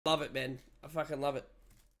Love it, man. I fucking love it.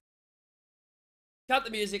 Cut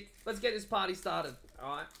the music. Let's get this party started.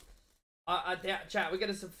 All right. I doubt, chat. We're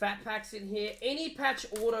getting some fat packs in here. Any patch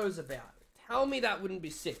autos about? Tell me that wouldn't be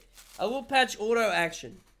sick. A little patch auto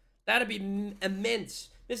action. That'd be immense.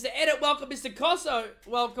 Mr. Edit, welcome. Mr. Cosso,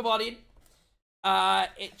 welcome on in.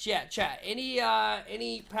 Chat.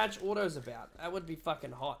 Any patch autos about? That would be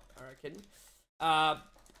fucking hot, I reckon.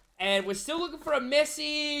 And we're still looking for a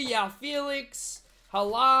Messi, Felix,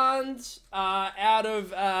 Haaland, out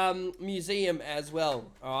of museum as well.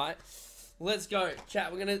 All right, let's go,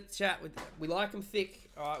 chat. We're gonna chat with. We like them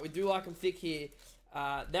thick. All right, we do like them thick here.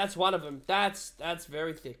 That's one of them. That's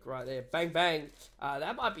very thick right there. Bang bang.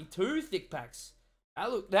 That might be 2 thick packs.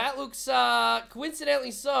 That looks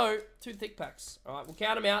coincidentally so 2 thick packs. All right, we'll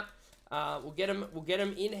count them out. We'll get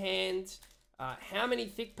them in hand. How many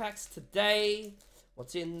thick packs today?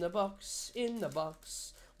 What's in the box? In the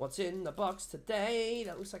box. What's in the box today?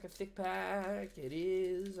 That looks like a thick pack. It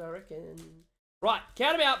is, I reckon. Right,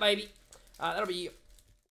 count them out, baby. That'll be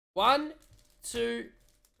 1, 2,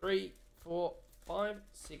 3, 4, 5,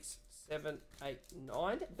 6, 7, 8,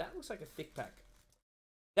 9. That looks like a thick pack.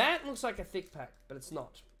 That looks like a thick pack, but it's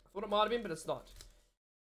not. I thought it might have been, but it's not.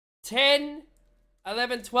 10,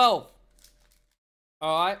 11, 12.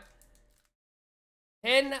 Alright.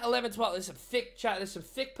 10, 11, 12. There's some thick chat. There's some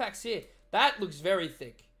thick packs here. That looks very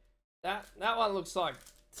thick. That one looks like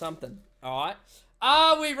something. Alright.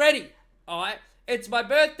 Are we ready? Alright. It's my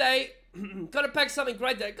birthday. Gotta pack something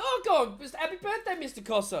great today. Go on. Happy birthday, Mr.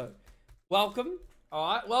 Cosso. Welcome.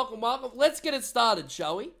 Alright. Welcome. Let's get it started,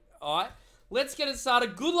 shall we? Alright. Let's get it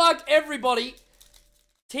started. Good luck, everybody.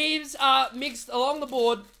 Teams are mixed along the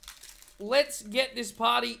board. Let's get this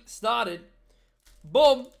party started.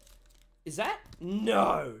 Boom. Is that?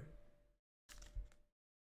 No.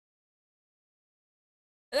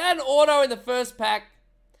 Is that an auto in the first pack?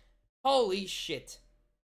 Holy shit.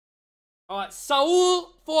 Alright,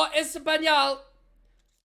 Saul for Espanyol.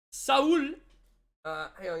 Saul.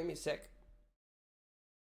 Hang on, give me a sec.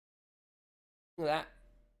 Look at that.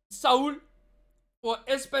 Saul for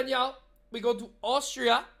Espanyol. We go to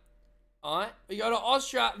Austria. Alright, we go to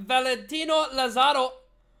Austria. Valentino Lazaro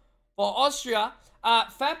for Austria.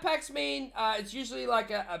 Fat packs mean it's usually like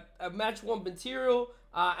a match worn material,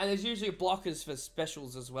 and there's usually blockers for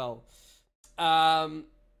specials as well. Are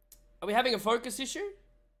we having a focus issue?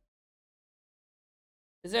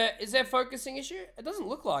 Is there a focusing issue? It doesn't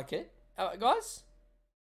look like it, guys.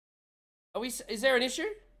 Is there an issue?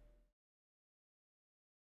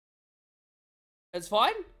 It's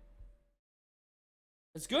fine.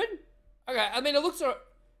 It's good. Okay, I mean it looks. Oh,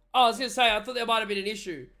 I was gonna say I thought there might have been an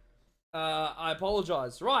issue. I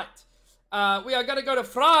apologize. Right. We are going to go to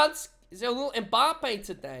France. Is there a little Mbappe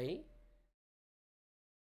today?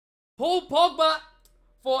 Paul Pogba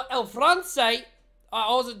for El France. Thank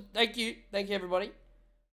you. Thank you, everybody.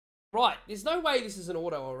 Right. There's no way this is an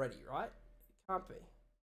auto already, right? It can't be.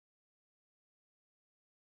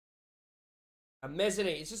 A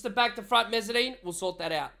mezzanine. It's just a back to front mezzanine. We'll sort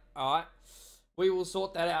that out. All right. We will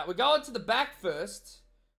sort that out. We're going to the back first.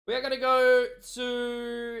 We are going to go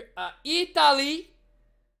to Italy.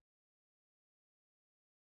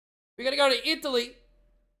 We're going to go to Italy.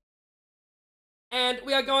 And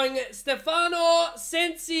we are going Stefano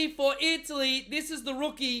Sensi for Italy. This is the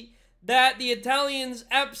rookie that the Italians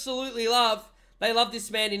absolutely love. They love this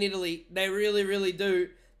man in Italy. They really, really do.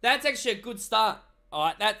 That's actually a good start. All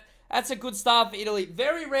right, that's a good start for Italy.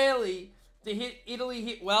 Very rarely do Italy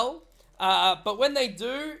hit well. But when they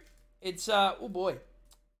do, it's, oh boy.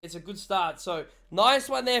 It's a good start. So nice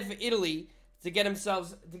one there for Italy to get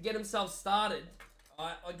themselves started.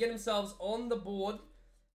 Get themselves on the board.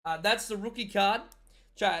 That's the rookie card.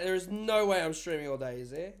 Chat, there is no way I'm streaming all day, is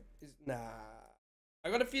there? Nah. I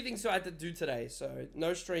got a few things I had to do today, so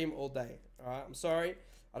no stream all day. Alright, I'm sorry.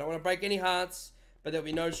 I don't want to break any hearts, but there'll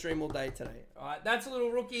be no stream all day today. Alright, that's a little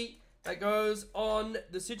rookie that goes on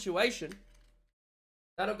the situation.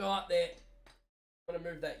 That'll go up there. I'm going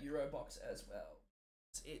to move that Euro box as well.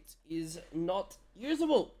 It is not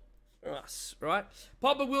usable for us, right?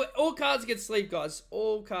 All cards get sleeved, guys.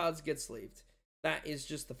 All cards get sleeved. That is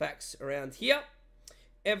just the facts around here.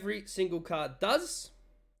 Every single card does.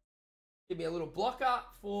 Give me a little blocker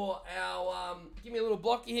for our, give me a little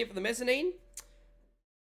blocker here for the mezzanine.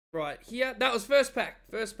 Right here. That was first pack.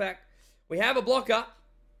 First pack. We have a blocker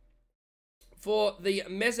for the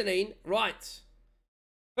mezzanine. Right.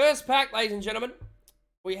 First pack, ladies and gentlemen.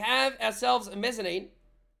 We have ourselves a mezzanine.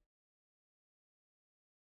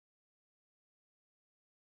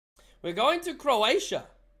 We're going to Croatia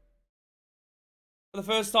for the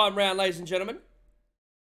first time round, ladies and gentlemen.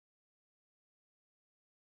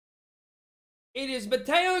 It is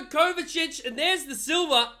Mateo Kovacic, and there's the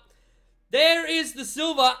silver. There is the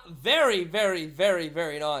silver. Very, very, very,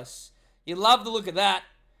 very nice. You love the look of that.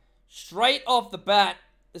 Straight off the bat.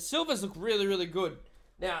 The silvers look really, really good.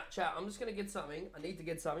 Now, chat, I'm just going to get something. I need to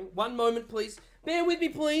get something. One moment, please. Bear with me,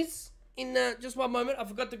 please. In just one moment. I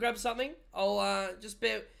forgot to grab something. I'll just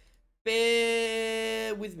bear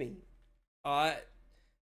with me. Alright.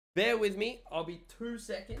 Bear with me. I'll be 2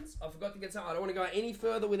 seconds. I forgot to get something. I don't want to go any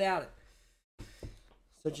further without it.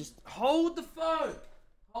 So just hold the phone.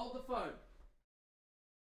 Hold the phone.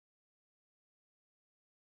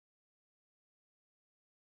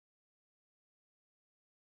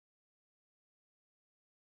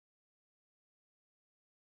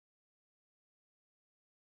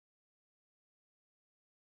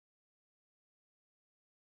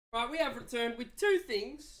 Right, we have returned with 2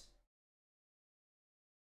 things.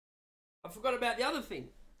 I forgot about the other thing.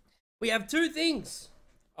 We have 2 things.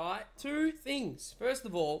 Alright, 2 things. First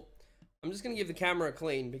of all, I'm just going to give the camera a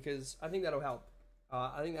clean because I think that'll help.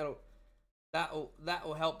 I think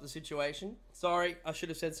that'll help the situation. Sorry, I should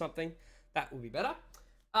have said something. That will be better.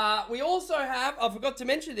 We also have, I forgot to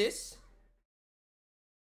mention this.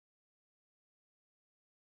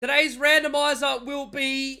 Today's randomizer will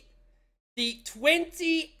be the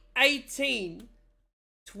 2018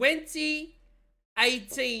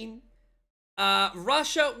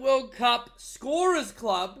 Russia World Cup Scorers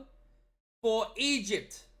Club for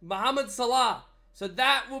Egypt, Mohamed Salah. So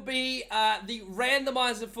that will be the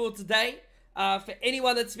randomizer for today. For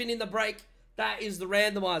anyone that's been in the break, that is the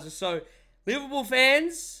randomizer. So Liverpool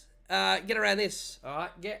fans, get around this. All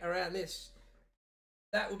right, get around this.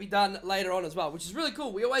 That will be done later on as well, which is really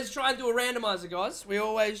cool. We always try and do a randomizer, guys. We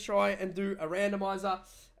always try and do a randomizer,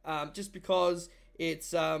 just because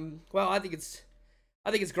it's well, I think it's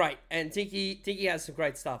great, and Tinky has some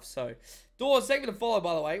great stuff. So, Dawes, thank you for the follow,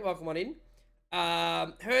 by the way. Welcome on in.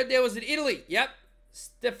 Heard there was in Italy. Yep,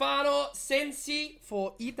 Stefano Sensi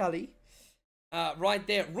for Italy. Right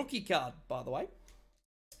there, rookie card, by the way.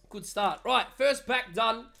 Good start. Right, first pack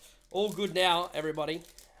done. All good now, everybody.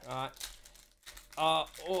 All right.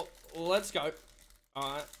 Let's go.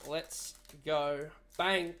 Alright, let's go.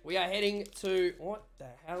 Bang. We are heading to... What the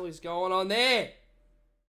hell is going on there?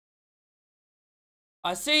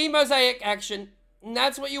 I see mosaic action. And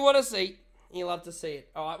that's what you want to see. You love to see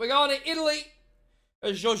it. Alright, we're going to Italy.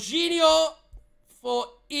 Jorginho for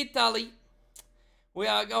Italy. We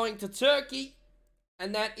are going to Turkey.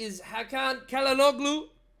 And that is Hakan Çalhanoğlu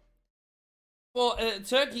for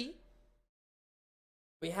Turkey.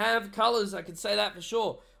 We have colors, I can say that for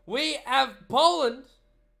sure. We have Poland.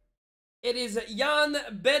 It is Jan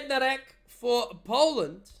Bednarek for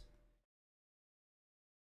Poland.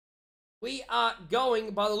 We are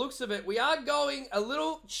going, by the looks of it, we are going a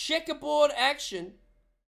little checkerboard action.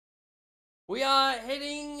 We are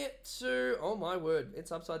heading to, oh my word,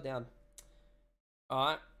 it's upside down.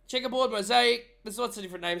 Alright, checkerboard, mosaic, there's lots of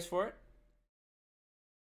different names for it.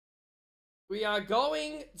 We are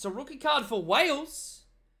going, it's a rookie card for Wales.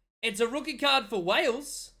 It's a rookie card for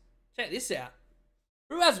Wales. Check this out.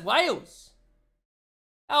 Who has Wales?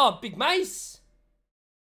 Oh, Big Mace.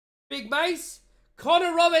 Big Mace.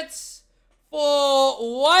 Connor Roberts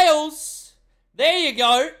for Wales. There you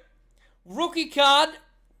go. Rookie card.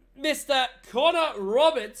 Mr. Connor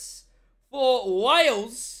Roberts for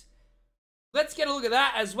Wales. Let's get a look at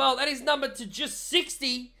that as well. That is numbered to just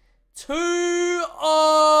 60. 2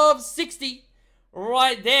 of 60.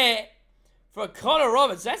 Right there. For Connor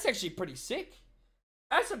Roberts, that's actually pretty sick.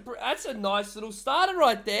 That's a nice little starter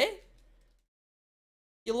right there.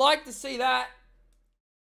 You like to see that.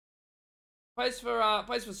 Plays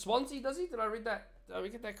for Swansea, does he? Did I read that? Did I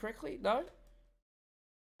get that correctly? No.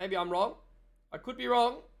 Maybe I'm wrong. I could be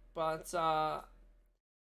wrong, but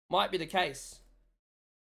might be the case.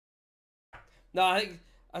 No, I think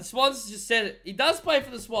Swans just said it. He does play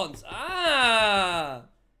for the Swans. Ah,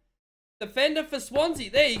 defender for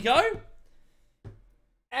Swansea. There you go.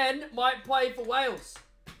 And might play for Wales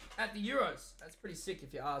at the Euros. That's pretty sick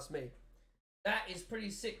if you ask me. That is pretty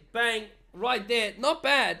sick. Bang. Right there. Not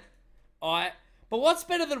bad. Alright. But what's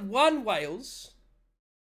better than 1 Wales?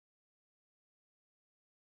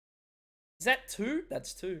 Is that 2?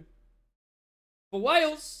 That's 2. For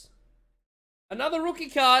Wales, another rookie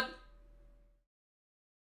card.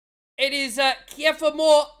 It is Kiefer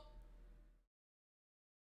Moore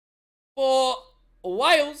for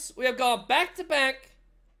Wales. We have gone back-to-back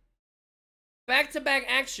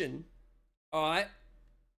action, alright,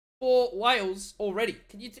 for Wales already.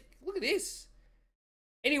 Can you look at this?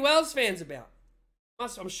 Any Wales fans about?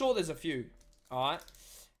 I'm sure there's a few, alright.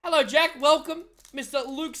 Hello, Jack, welcome. Mr.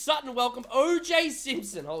 Luke Sutton, welcome. OJ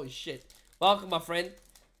Simpson, holy shit. Welcome, my friend.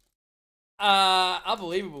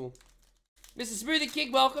 Unbelievable. Mr. Smoothie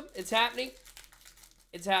King, welcome. It's happening.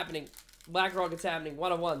 It's happening. BlackRock, it's happening.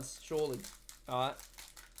 One-on-ones, surely. Alright.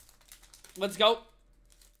 Let's go.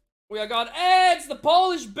 We are going. And it's the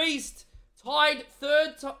Polish Beast. Tied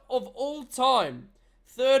third of all time.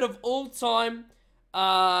 Third of all time.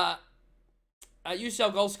 UCL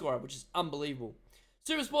goal scorer, which is unbelievable.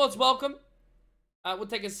 Super Sports, welcome. We'll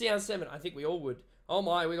take a CR7. I think we all would. Oh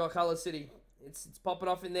my, we got Color City. It's popping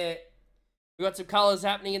off in there. We got some colors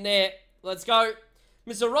happening in there. Let's go.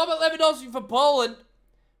 Mr. Robert Lewandowski for Poland.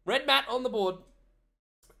 Red mat on the board.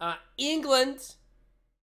 England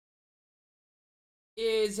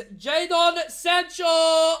is Jadon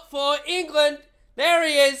Sancho for England. There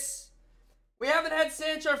he is. We haven't had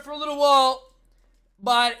Sancho for a little while,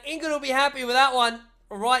 but England will be happy with that one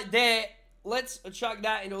right there. Let's chuck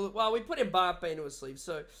that into, well, we put Mbappe into a sleeve,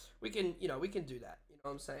 so we can, we can do that. You know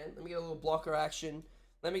what I'm saying? Let me get a little blocker action.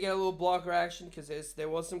 Because there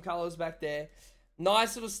was some colors back there.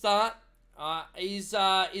 Nice little start. Is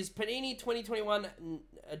Panini 2021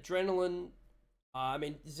 Adrenaline? I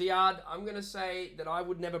mean, Ziad, I'm going to say that I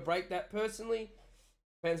would never break that personally.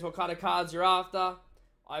 Depends what kind of cards you're after.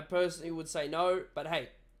 I personally would say no. But hey,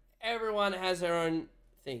 everyone has their own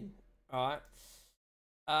thing. Alright.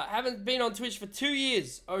 Haven't been on Twitch for 2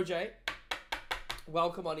 years, OJ.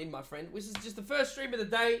 Welcome on in, my friend. This is just the first stream of the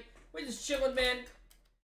day. We're just chilling, man.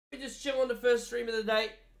 We're just chilling the first stream of the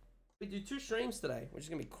day. We do 2 streams today, which is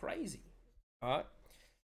going to be crazy. Alright.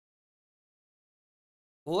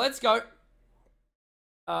 Let's go.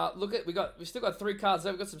 Look at, we still got 3 cards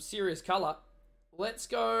there. We've got some serious color. Let's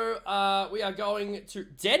go. We are going to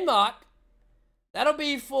Denmark. That'll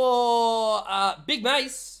be for Big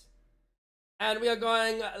Mace. And we are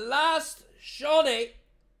going last Shawnee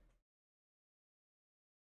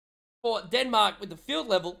for Denmark with the field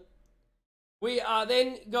level. We are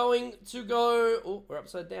then going to go... Oh, we're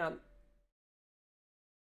upside down.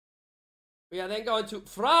 We are then going to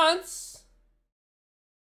France.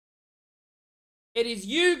 It is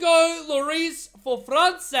Hugo Lloris for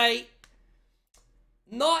France.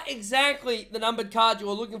 Not exactly the numbered card you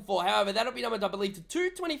were looking for. However, that'll be numbered, I believe, to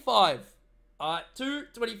 225. Alright,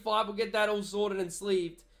 225. We'll get that all sorted and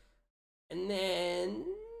sleeved. And then...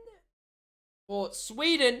 for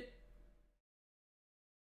Sweden...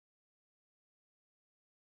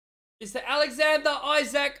 Mr. Alexander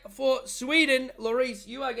Isaac for Sweden. Lloris,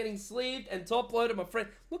 you are getting sleeved and top loaded, my friend.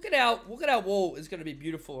 Look at our wall. It's going to be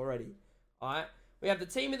beautiful already. Alright. We have the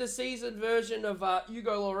team of the season version of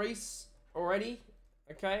Hugo Lloris already.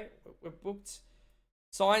 Okay. We're booked.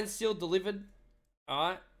 Signed, sealed, delivered.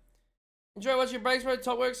 Alright. Enjoy watching breaks, bro.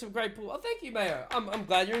 Top work, some great pool. Oh, thank you, Mayo. I'm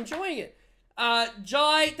glad you're enjoying it.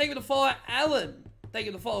 Jai, thank you for the follow. Alan, thank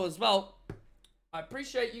you for the follow as well. I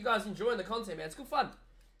appreciate you guys enjoying the content, man. It's good fun.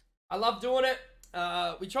 I love doing it.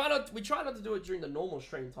 We try not to do it during the normal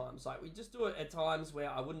stream times. Like, we just do it at times where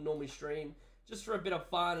I wouldn't normally stream, just for a bit of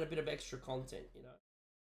fun and a bit of extra content, you know.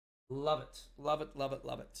 Love it. Love it, love it,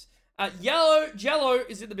 love it. Yellow Jello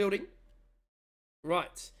is in the building.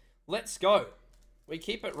 Right. Let's go. We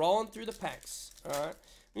keep it rolling through the packs. Alright.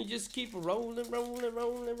 We just keep rolling.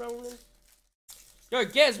 Yo,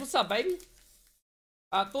 Gez, what's up, baby?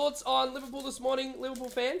 Thoughts on Liverpool this morning, Liverpool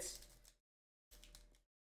fans?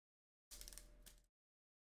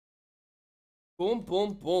 Boom,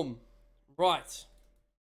 boom, boom. Right.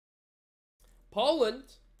 Poland.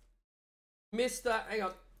 Hang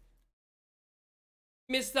on.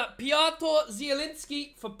 Mr. Piotr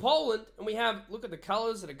Zielinski for Poland. And we have, look at the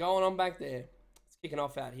colors that are going on back there. It's kicking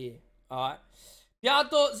off out here. Alright.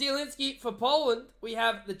 Piotr Zielinski for Poland. We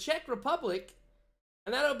have the Czech Republic.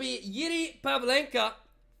 And that'll be Yuri Pavlenka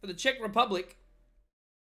for the Czech Republic.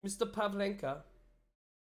 Mr. Pavlenka.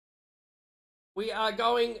 We are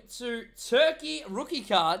going to Turkey rookie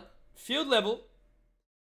card, field level.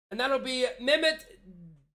 And that'll be Mehmet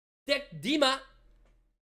Dekdemir.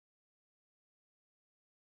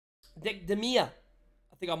 Dekdemir.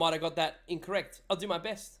 I think I might have got that incorrect. I'll do my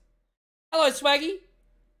best. Hello, Swaggy.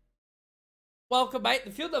 Welcome, mate.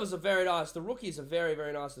 The field levels are very nice. The rookies are very,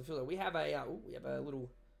 very nice. The field level. We have a little,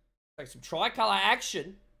 like some tricolor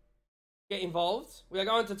action. Get involved. We are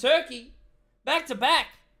going to Turkey. Back to back.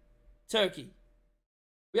 Turkey.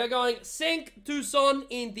 We are going Cenk Tosun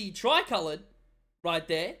in the tricolored right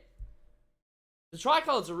there. The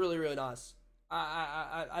tricolors are really, really nice.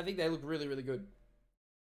 I think they look really, really good.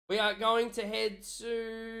 We are going to head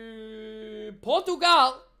to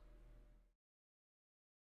Portugal.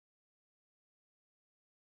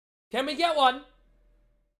 Can we get one?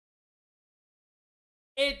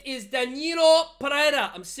 It is Danilo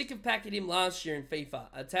Pereira. I'm sick of packing him last year in FIFA.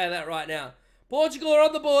 I'll tell you that right now. Portugal are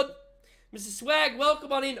on the board. Mr. Swag,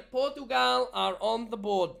 welcome on in. Portugal are on the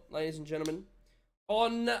board, ladies and gentlemen.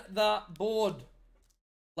 On the board.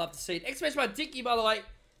 Love to see it. Exclamation mark Tinky, by the way.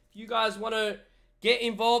 If you guys want to get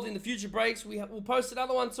involved in the future breaks, we'll post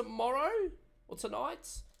another one tomorrow or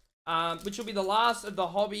tonight, which will be the last of the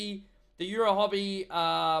hobby, the Euro hobby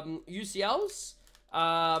UCLs.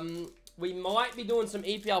 We might be doing some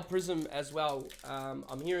EPL Prism as well.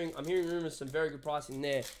 I'm hearing rumors, some very good pricing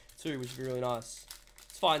there too, which would be really nice.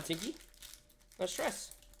 It's fine, Tinky. No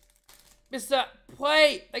stress. Mr.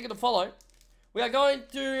 Play, thank you for the follow. We are going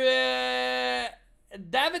to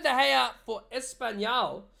David De Gea for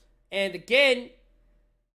Espanyol. And again,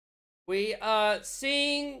 we are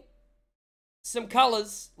seeing some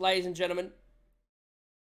colors, ladies and gentlemen.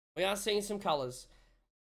 We are seeing some colors.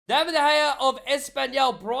 David De Gea of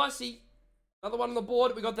Espanyol, Brycey. Another one on the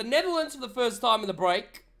board. We got the Netherlands for the first time in the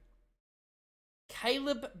break.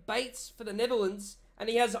 Caleb Bates for the Netherlands. And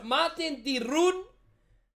he has Martin de Roon,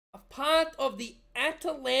 a part of the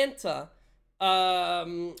Atalanta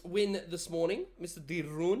win this morning. Mr. de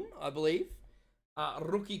Roon, I believe.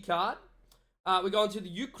 Rookie card. We're going to the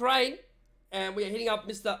Ukraine. And we are hitting up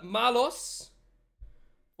Mr. Malos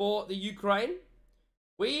for the Ukraine.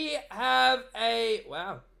 We have a...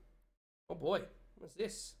 Wow. Oh boy. What's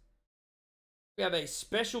this? We have a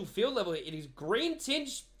special field level. It is green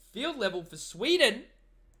tinge field level for Sweden.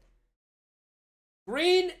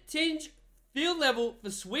 Green tinge field level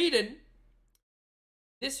for Sweden.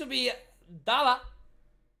 This will be Dala.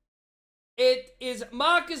 It is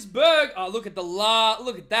Marcus Berg. Oh, look at the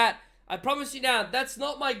look at that. I promise you now, that's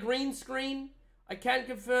not my green screen. I can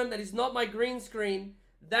confirm that is not my green screen.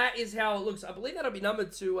 That is how it looks. I believe that'll be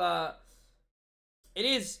numbered to it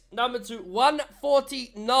is numbered to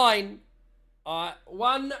 149.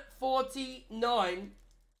 149.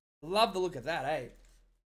 Love the look of that, eh?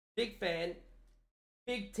 Big fan.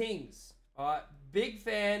 Big tings. Alright, big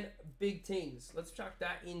fan, big tings. Let's chuck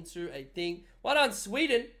that into a thing. Well done,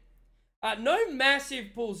 Sweden. No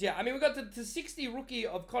massive pulls yet. I mean, we got the 60 rookie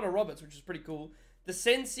of Connor Roberts, which is pretty cool. The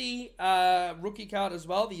Sensi rookie card as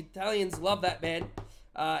well. The Italians love that man.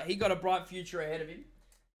 He got a bright future ahead of him.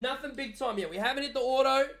 Nothing big time yet. We haven't hit the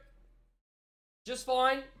auto. Just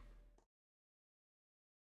fine.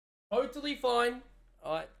 Totally fine.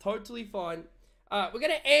 Alright, totally fine. We're going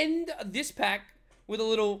to end this pack with a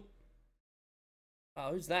little...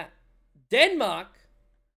 Oh, who's that? Denmark.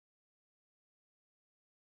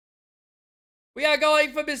 We are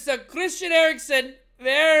going for Mr. Christian Eriksen.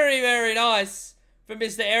 Very, very nice for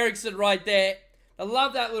Mr. Eriksen right there. I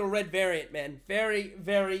love that little red variant, man. Very,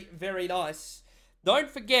 very, very nice. Don't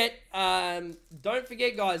forget, guys,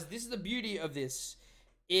 this is the beauty of this,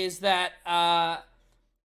 is that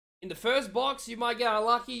in the first box, you might get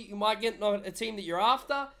unlucky. You might get not a team that you're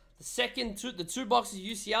after. The two boxes of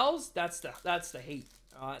UCLs, that's the heat.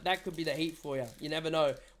 That could be the heat for you. You never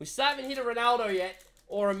know. We still haven't hit a Ronaldo yet,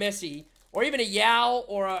 or a Messi, or even a Yao,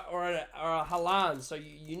 or a Haaland. So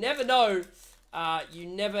you never know. You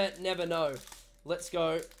never know. Let's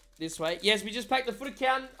go this way. Yes, we just packed the foot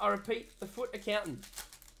accountant. I repeat, the foot accountant.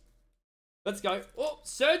 Let's go. Oh,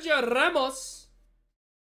 Sergio Ramos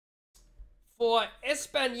for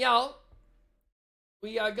Espanyol.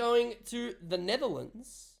 We are going to the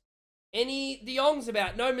Netherlands. Any De Jongs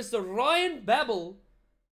about? No, Mr. Ryan Babel.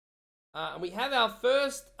 And we have our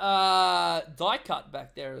first die cut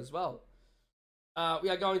back there as well. We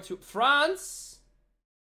are going to France.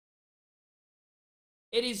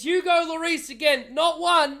 It is Hugo Lloris again. Not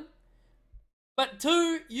one, but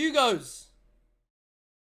two Hugos.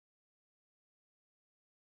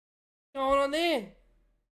 What's going on there?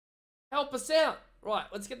 Help us out. Right,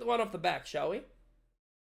 let's get the one off the back, shall we?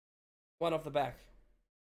 One off the back.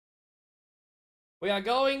 We are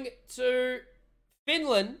going to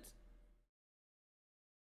Finland.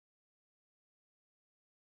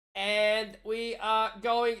 And we are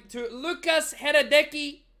going to Lucas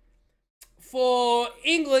Hradecki for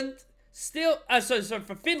England. Still, so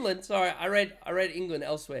for Finland. Sorry, I read England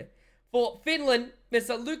elsewhere. For Finland,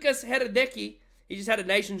 Mr. Lucas Hradecki. He just had a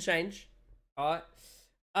nation change. All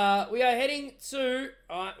right. We are heading to.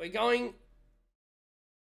 All right,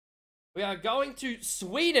 we are going to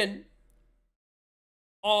Sweden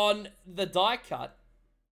on the die cut.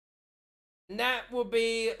 And that will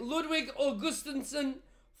be Ludwig Augustinsson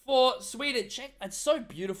for Sweden. Check, it's so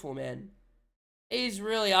beautiful, man. These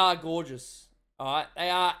really are gorgeous. Alright, they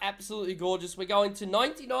are absolutely gorgeous. We're going to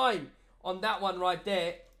 99 on that one right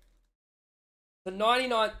there. The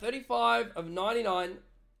 99, 35 of 99.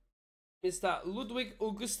 Mr. Ludwig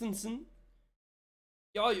Augustinsson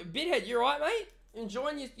Yo, Bithead, you alright, mate? You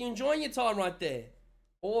enjoying your time right there?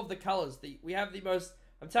 All of the colors. We have the most.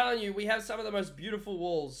 I'm telling you, we have some of the most beautiful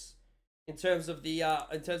walls in terms of the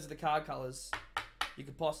card colors you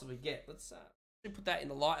could possibly get. Let's put that in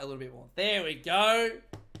the light a little bit more. There we go.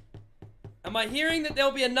 Am I hearing that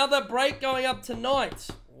there'll be another break going up tonight?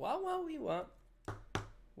 Well, we were.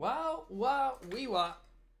 Well, we were.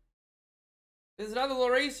 There's another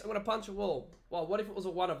Lloris. I'm gonna punch a wall. Well, what if it was a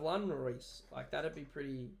 1 of 1 Lloris? Like that'd be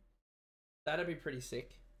pretty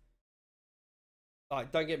sick.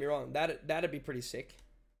 Like, don't get me wrong. That'd be pretty sick.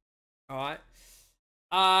 All right.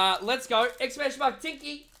 Let's go. Exclamation mark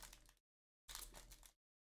Tinky.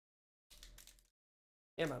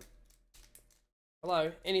 Yeah, man.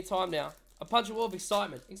 Hello. Anytime now. A punch a wall of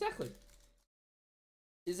excitement. Exactly.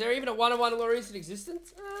 Is there even a 1 of 1 Lloris in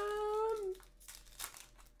existence?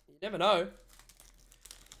 You never know.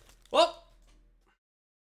 Well.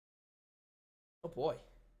 Oh boy.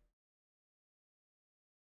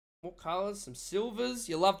 More colors, some silvers.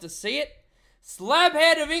 You love to see it.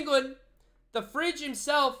 Slabhead of England. The fridge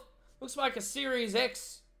himself. Looks like a Series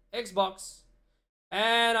X Xbox.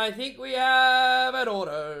 And I think we have an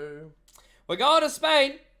auto. We're going to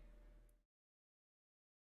Spain.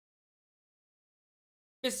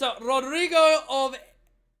 Mr. Rodrigo of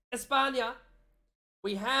España.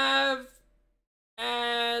 We have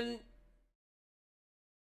an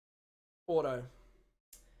auto.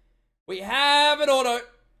 We have an auto.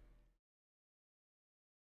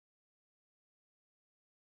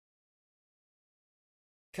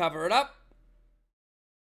 Cover it up.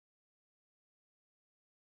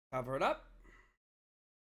 Cover it up.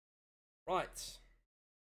 Right.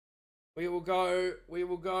 We will go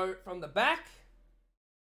from the back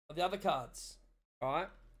of the other cards. Alright.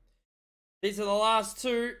 These are the last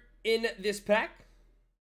two in this pack.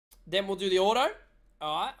 Then we'll do the auto.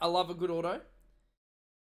 Alright. I love a good auto.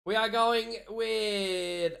 We are going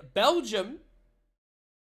with Belgium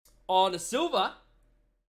on a silver.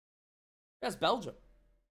 That's Belgium.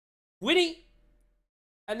 Winnie.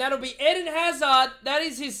 And that'll be Eden Hazard. That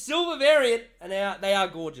is his silver variant. And they are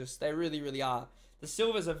gorgeous. They really, really are. The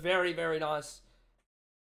silvers are very, very nice.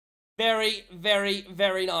 Very, very,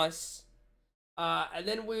 very nice. And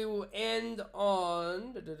then we will end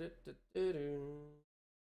on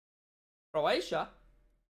Croatia.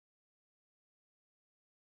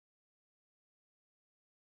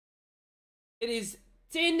 It is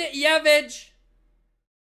Tinkyozbreaks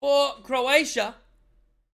for Croatia.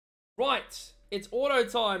 Right. It's auto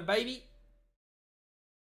time, baby.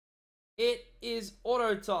 It is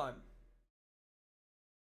auto time.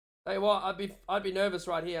 Tell you what, I'd be nervous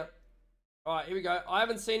right here. Alright, here we go. I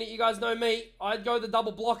haven't seen it. You guys know me. I'd go the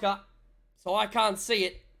double blocker, so I can't see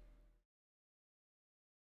it.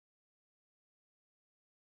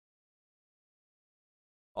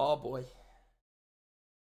 Oh boy.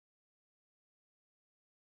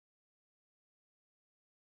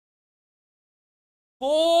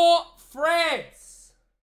 For France.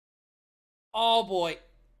 Oh boy.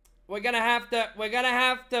 We're gonna have to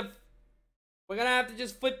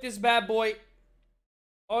just flip this bad boy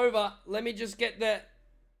over. Let me just get it.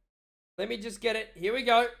 Here we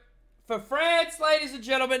go. For France, ladies and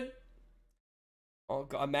gentlemen. Oh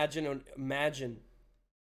god, imagine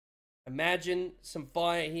some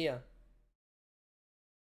fire here.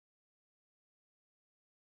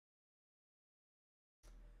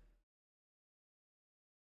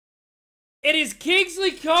 It is Kingsley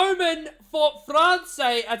Coman for France.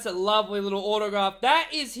 That's a lovely little autograph. That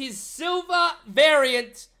is his silver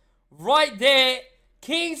variant right there.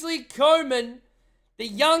 Kingsley Coman, the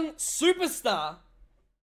young superstar,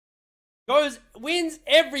 wins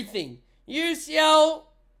everything. UCL,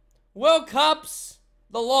 World Cups,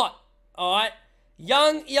 the lot. Alright.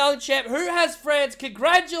 Young champ. Who has France?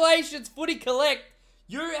 Congratulations, Footy Collect.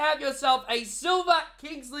 You have yourself a silver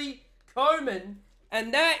Kingsley Coman.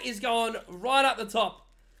 And that is going right up the top.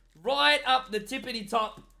 Right up the tippity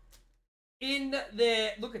top. In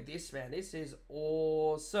there. Look at this, man. This is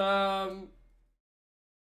awesome.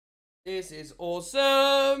 This is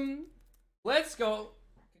awesome. Let's go.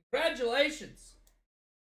 Congratulations.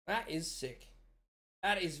 That is sick.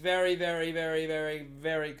 That is very, very, very, very,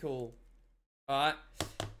 very cool. Alright.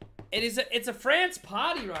 It's a France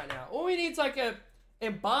party right now. All we need is like a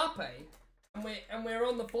Mbappe. And we're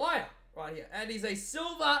on the flyer. Right here. And he's a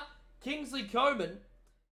silver Kingsley Coman.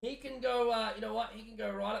 He can go, you know what? He can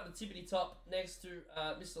go right up the tippity top next to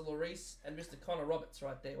Mr. Lloris and Mr. Connor Roberts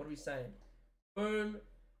right there. What are we saying? Boom,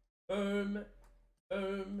 boom,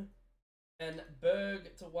 boom. And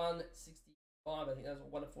Berg to 165. I think that was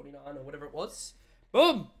 149 or whatever it was.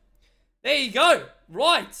 Boom. There you go.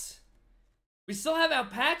 Right. We still have our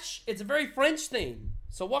patch. It's a very French theme.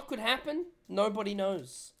 So what could happen? Nobody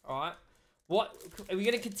knows. Alright. What? Are we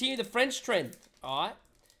going to continue the French trend? Alright.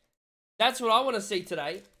 That's what I want to see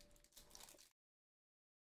today.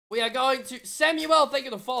 We are going to... Samuel, thank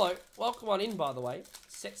you for the follow. Welcome on in, by the way.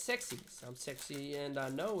 Sexy. I'm sexy and I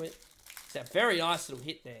know it. It's a very nice little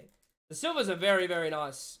hit there. The silvers are very, very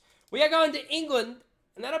nice. We are going to England.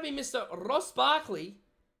 And that'll be Mr. Ross Barkley.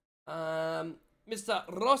 Mr.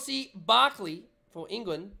 Rossi Barkley for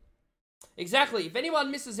England. Exactly. If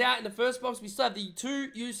anyone misses out in the first box, we still have the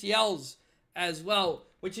 2 UCLs as well,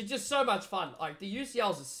 which are just so much fun. Like, the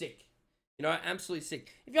UCLs are sick. You know, absolutely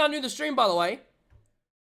sick. If you are new to the stream, by the way,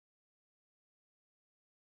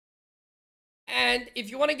 and if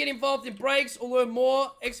you want to get involved in breaks or learn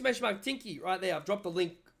more, !Tinky right there. I've dropped the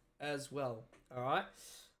link as well. All right.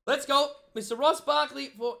 Let's go. Mr. Ross Barkley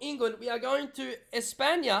for England. We are going to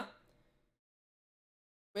España.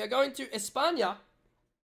 We are going to España.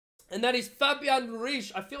 And that is Fabian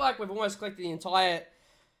Ruiz. I feel like we've almost collected the entire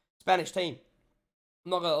Spanish team.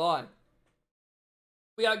 I'm not going to lie.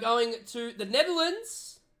 We are going to the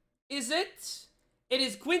Netherlands. Is it? It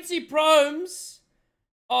is Quincy Promes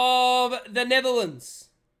of the Netherlands.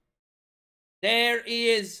 There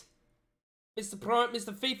he is. Mr.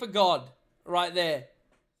 FIFA God. Right there.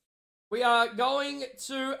 We are going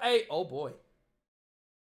to a... Oh, boy.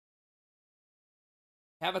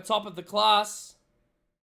 Have a top of the class.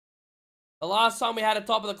 The last time we had a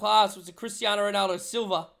top of the class was a Cristiano Ronaldo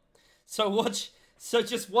silver. So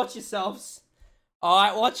just watch yourselves.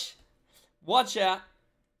 Alright, watch out.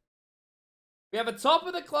 We have a top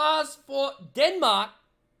of the class for Denmark.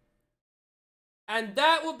 And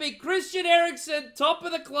that will be Christian Eriksen, top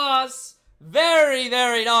of the class. Very,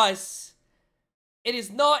 very nice. It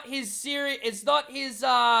is not his series, it's not his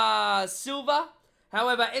silver.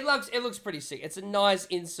 However, it looks pretty sick. It's a nice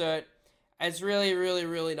insert. It's really, really,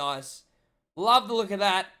 really nice. Love the look of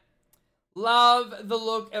that. Love the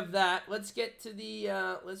look of that. Let's get to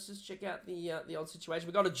the, let's just check out the old situation.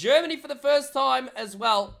 We got to Germany for the first time as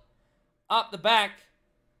well. Up the back.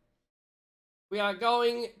 We are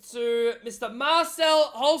going to Mr.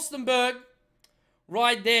 Marcel Holstenberg.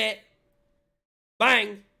 Right there.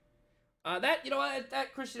 Bang. You know what,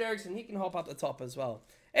 that Christian Eriksen, he can hop up the top as well.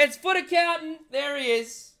 It's Foot Accountant. There he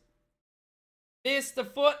is. Mr.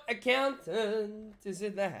 Foot Accountant is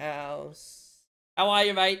in the house. How are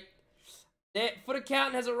you, mate? There, Foot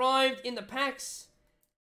Accountant has arrived in the packs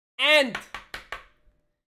and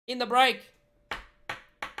in the break.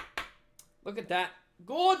 Look at that.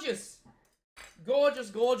 Gorgeous. Gorgeous,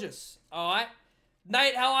 gorgeous. All right.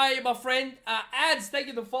 Nate, how are you, my friend? Ads, thank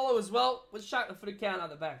you for the follow as well. Let's chuck the Foot Accountant at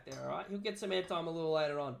the back there, all right? He'll get some airtime a little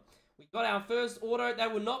later on. We got our first auto. They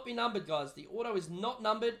will not be numbered, guys. The auto is not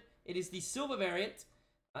numbered. It is the silver variant.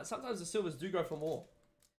 Sometimes the silvers do go for more.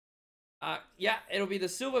 Yeah, it'll be the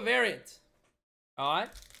silver variant. Alright.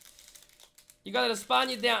 You got an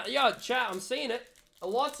España down. Yo, chat, I'm seeing it.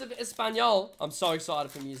 Lots of Espanol. I'm so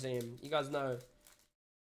excited for Museum. You guys know.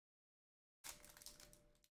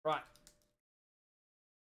 Right.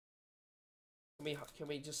 Can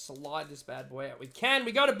we just slide this bad boy out? We can.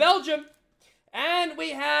 We go to Belgium. And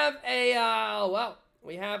we have a, well,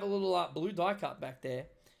 we have a little blue die cut back there.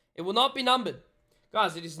 It will not be numbered.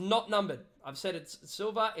 Guys, it is not numbered. I've said it's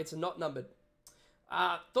silver. It's not numbered.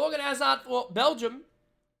 Thorgan Hazard for Belgium.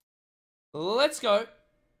 Let's go.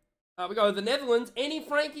 We go to the Netherlands. Any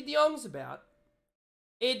Frankie de Jongs about?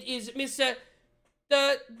 It is Mr.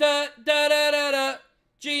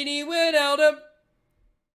 Genie Wijnaldum.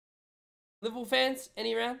 Liverpool fans,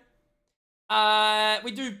 any around?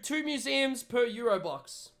 We do 2 museums per Euro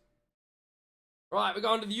box. Right, we're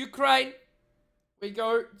going to the Ukraine. We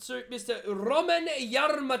go to Mr. Roman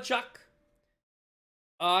Yarmachuk.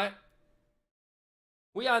 Alright.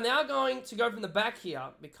 We are now going to go from the back here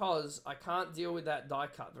because I can't deal with that die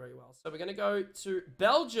cut very well. So we're going to go to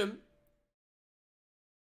Belgium.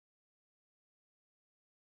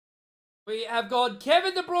 We have got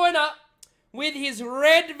Kevin De Bruyne with his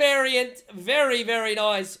red variant. Very, very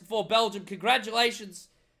nice for Belgium. Congratulations,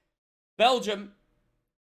 Belgium.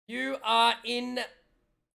 You are in...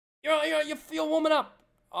 You're warming up.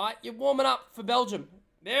 Alright, you're warming up for Belgium.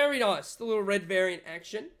 Very nice. The little red variant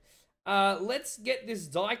action. Let's get this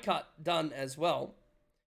die cut done as well.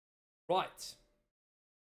 Right.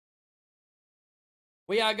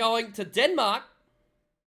 We are going to Denmark.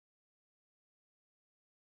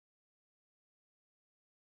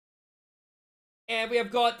 And we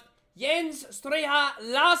have got Jens Streha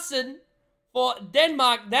Larsen for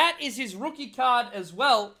Denmark. That is his rookie card as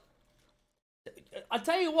well. I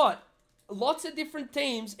tell you what, lots of different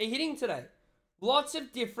teams are hitting today. Lots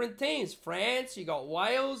of different teams. France, you got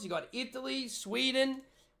Wales, you got Italy, Sweden,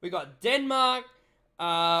 we got Denmark.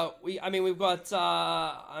 We've got,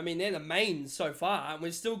 they're the mains so far. And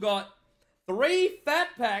we've still got 3 fat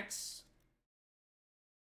packs.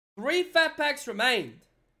 3 fat packs remained.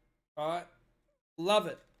 Alright. Love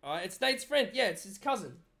it. Alright, it's Nate's friend. Yeah, it's his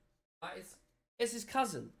cousin. It's his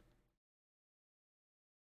cousin.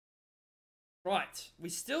 Right. We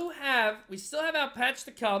still have our patch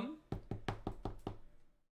to come.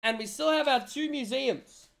 And we still have our 2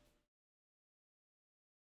 museums.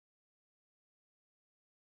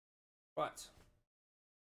 Right.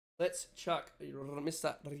 Let's chuck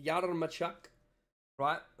Mr. Yarmachuk.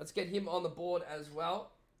 Right. Let's get him on the board as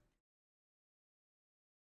well.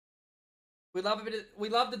 We love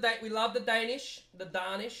the Danish.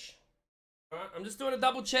 Alright, I'm just doing a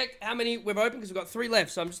double check how many we've opened because we've got 3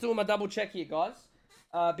 left. So I'm just doing my double check here, guys.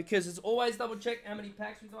 Because it's always double check how many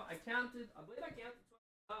packs we've got. I believe I counted.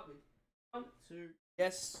 Start with 1, 2,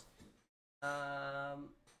 yes.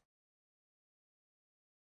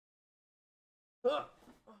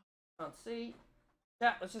 Can't see.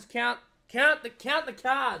 Yeah, let's just count the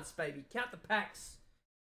cards, baby. Count the packs.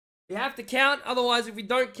 You have to count, otherwise if we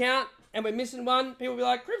don't count and we're missing one, people will be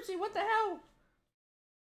like, Cripsy, what the hell?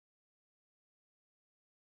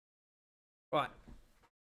 Right.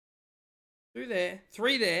 2 there,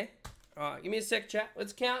 3 there. Alright, give me a sec, chat.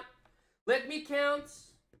 Let's count. Let me count.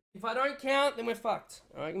 If I don't count, then we're fucked.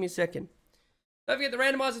 Alright, give me a second. Don't forget the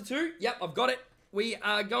randomizer too. Yep, I've got it. We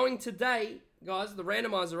are going today, guys, the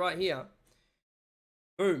randomizer right here.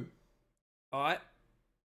 Boom. Alright.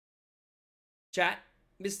 Chat.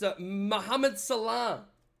 Mr. Mohamed Salah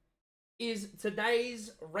is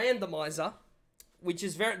today's randomizer, which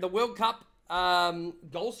is the World Cup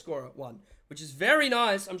goal scorer one, which is very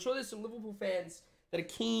nice. I'm sure there's some Liverpool fans that are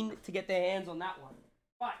keen to get their hands on that one.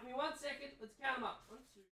 Right, give me 1 second. Let's count them up. 1,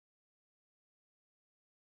 2.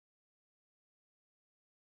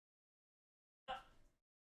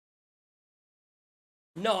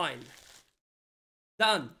 9.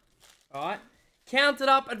 Done. All right. Counted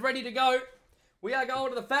up and ready to go. We are going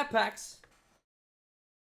to the fat packs.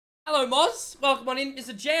 Hello, Moz. Welcome on in.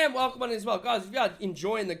 Mr. Jam, welcome on in as well. Guys, if you are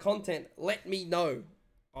enjoying the content, let me know.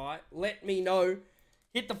 All right. Let me know.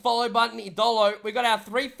 Hit the follow button. Idolo. We got our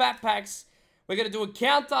 3 fat packs. We're going to do a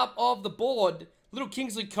count up of the board. Little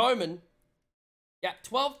Kingsley Coman. Yeah,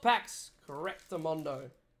 12 packs. Correct, Amondo.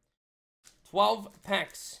 12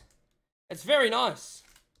 packs. It's very nice.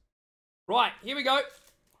 Right, here we go.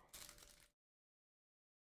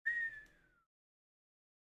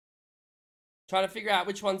 Trying to figure out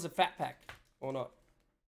which one's a fat pack or not.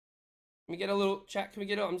 Can we get a little chat? Can we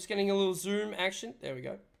get it? I'm just getting a little zoom action. There we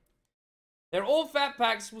go. They're all fat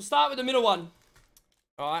packs. We'll start with the middle one.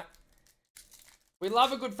 All right. We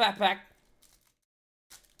love a good fat pack.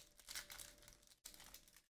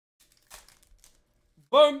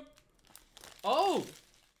 Boom. Oh.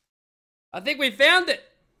 I think we found it.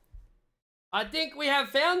 I think we have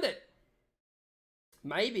found it.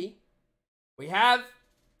 Maybe. We have.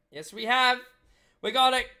 Yes, we have. We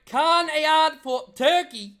got a Khan Ayad for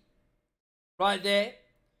Turkey. Right there.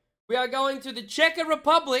 We are going to the Czech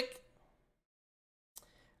Republic.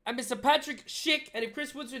 And Mr. Patrick Schick. And if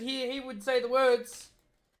Chris Woods would hear, he would say the words.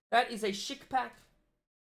 That is a Schick pack.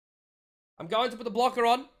 I'm going to put the blocker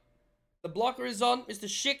on. The blocker is on. Mr.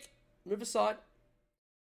 Schick, move aside.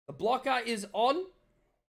 The blocker is on.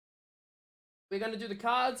 We're going to do the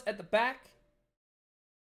cards at the back.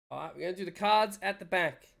 Alright, we're going to do the cards at the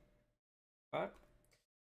back. Alright.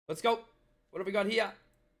 Let's go. What have we got here?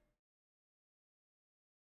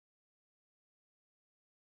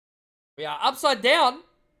 We are upside down.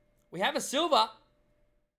 We have a silver.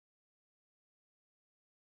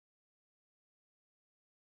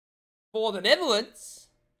 For the Netherlands.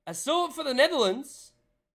 A silver for the Netherlands.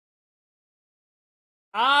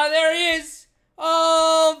 Ah, there he is.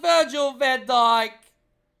 Oh, Virgil van Dijk.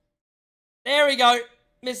 There we go.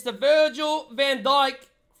 Mr. Virgil van Dijk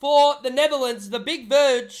for the Netherlands. The big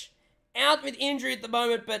Virg. Out with injury at the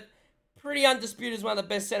moment, but pretty undisputed as one of the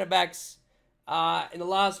best centre-backs in the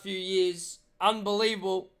last few years.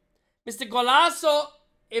 Unbelievable. Mr. Golasso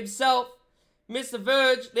himself. Mr.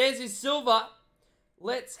 Virg. There's his silver.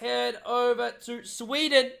 Let's head over to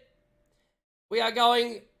Sweden. We are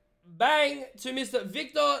going bang to Mr.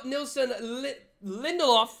 Victor Nilsson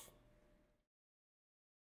Lindelof.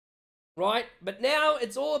 Right? But now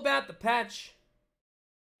it's all about the patch.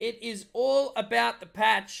 It is all about the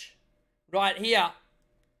patch right here.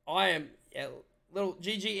 I am a little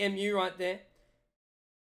GGMU right there.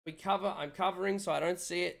 I'm covering so I don't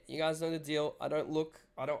see it. You guys know the deal. I don't look.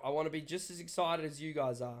 I want to be just as excited as you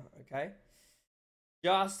guys are, okay?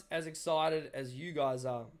 just as excited as you guys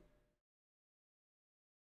are.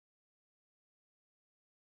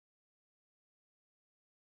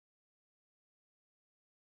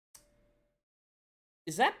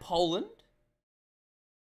 Is that Poland?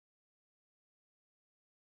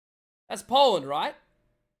 That's Poland, right?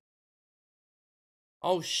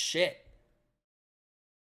 Oh, shit.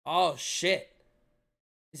 Oh, shit.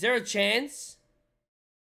 Is there a chance?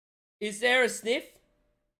 Is there a sniff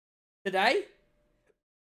today?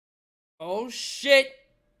 Oh, shit.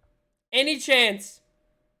 Any chance?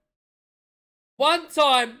 One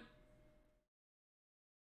time.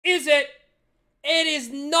 Is it? It is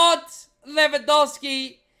not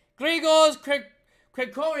Lewandowski. Grigors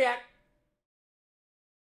Krikoriak.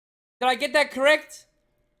 Did I get that correct?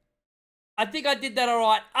 I think I did that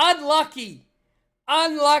alright. Unlucky.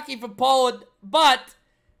 Unlucky for Poland, but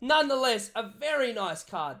nonetheless, a very nice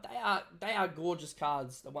card. They are gorgeous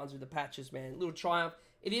cards, the ones with the patches, man. Little triumph.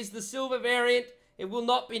 It is the silver variant. It will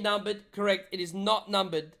not be numbered. Correct. It is not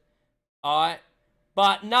numbered. Alright.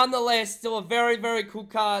 But nonetheless, still a very, very cool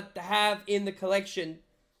card to have in the collection.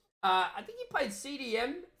 I think he played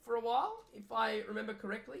CDM for a while, if I remember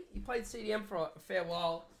correctly. He played CDM for a fair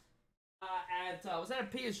while. Was that a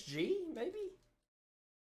PSG, maybe?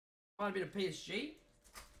 Might have been a PSG.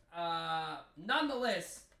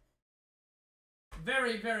 Nonetheless,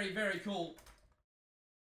 very, very, very cool.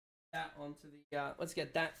 That onto the, let's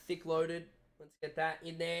get that thick loaded. Let's get that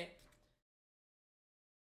in there.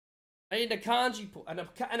 I need a kanji, and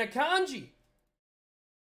a kanji.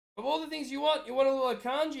 Of all the things you want a little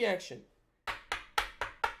kanji action.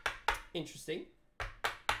 Interesting.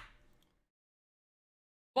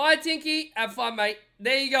 Bye, Tinky. Have fun, mate.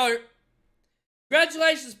 There you go.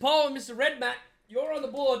 Congratulations, Paul and Mr. Redmat. You're on the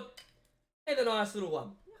board. And a nice little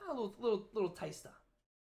one. A little taster.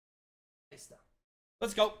 Taster.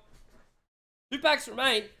 Let's go. 2 packs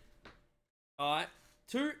remain. Alright.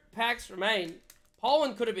 2 packs remain.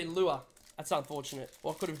 Poland could have been Lua. That's unfortunate.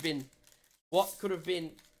 What could have been? What could have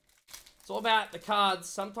been? It's all about the cards.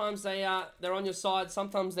 Sometimes they're on your side.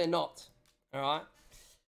 Sometimes they're not. Alright.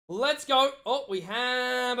 Let's go. Oh, we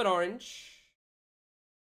have an orange.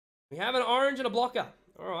 We have an orange and a blocker.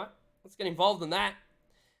 Alright. Let's get involved in that.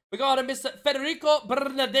 We got a Mr. Federico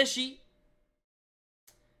Bernardeschi.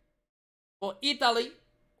 For Italy.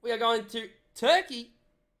 We are going to Turkey.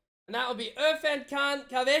 And that will be Irfan Khan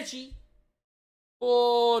Kahveci.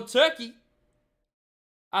 For Turkey.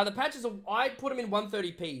 The patches, I put them in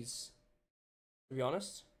 130p's. To be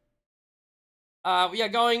honest. We are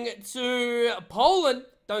going to Poland.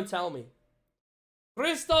 Don't tell me.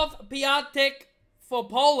 Krzysztof Piatek for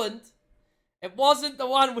Poland. It wasn't the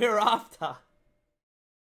one we were after.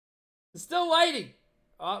 We're still waiting.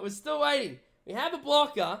 Alright, we're still waiting. We have a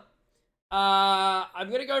blocker. I'm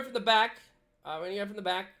going to go from the back. I'm going to go from the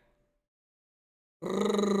back.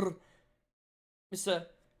 Mr.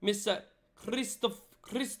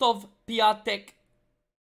 Krzysztof Piatek.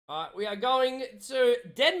 Alright, we are going to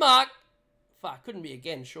Denmark. Fuck, couldn't be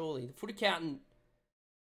again, surely. The foot accountant.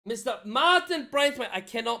 Mr. Martin Braithwaite. I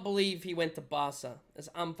cannot believe he went to Barca. That's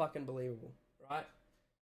unfucking believable, right?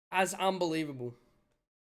 As unbelievable.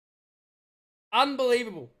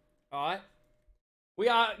 Unbelievable, alright? We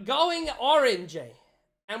are going orange,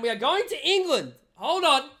 and we are going to England. Hold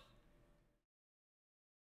on.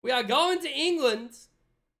 We are going to England.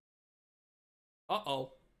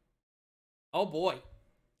 Uh-oh. Oh, boy.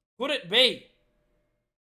 Could it be?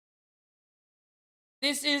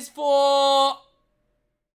 This is for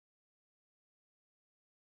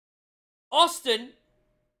Austin.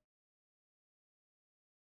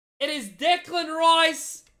 It is Declan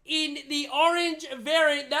Rice in the orange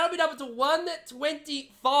variant. That'll be up to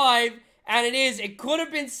 125. And it is. It could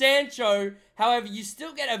have been Sancho. However, you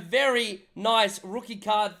still get a very nice rookie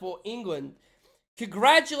card for England.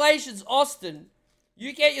 Congratulations, Austin.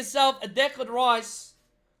 You get yourself a Declan Rice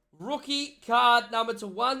rookie card number to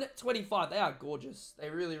 125. They are gorgeous. They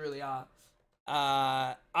really, really are.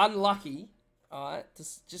 Unlucky. Alright.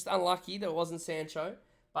 Just unlucky that it wasn't Sancho.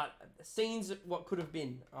 But scenes what could have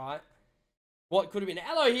been. Alright. What could have been.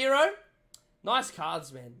 Hello, hero. Nice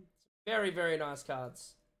cards, man. Very, very nice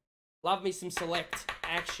cards. Love me some select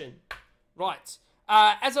action. Right.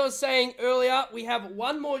 As I was saying earlier, we have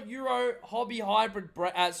one more Euro Hobby Hybrid...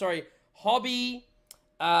 Hobby...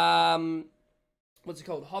 what's it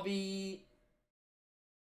called? Hobby...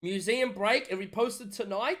 Museum break. It'll be posted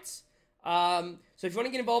tonight. So if you want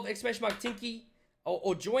to get involved, !Tinky,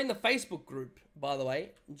 or join the Facebook group, by the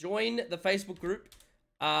way. Join the Facebook group.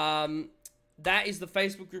 That is the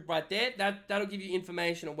Facebook group right there. That'll give you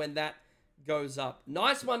information on when that goes up.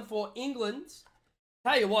 Nice one for England.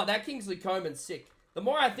 Tell you what, that Kingsley Coman's sick. the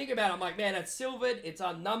more I think about it, I'm like, man, it's silvered, it's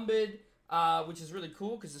unnumbered, which is really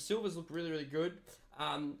cool because the silvers look really, really good.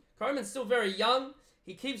 Koeman's still very young.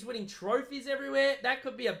 He keeps winning trophies everywhere. That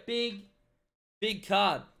could be a big, big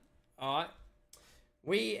card. All right.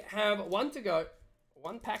 We have one to go.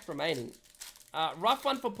 One pack remaining. Rough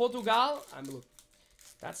one for Portugal. Look,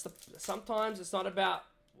 sometimes it's not about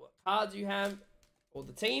what cards you have or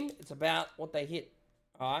the team. It's about what they hit.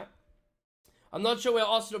 All right. I'm not sure where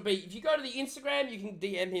Austin will be. If you go to the Instagram, you can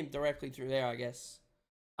DM him directly through there, I guess.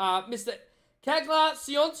 Mr. Kagla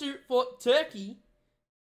Siontu for Turkey.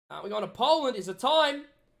 We're going to Poland. Is the time.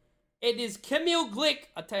 It is Camille Glick.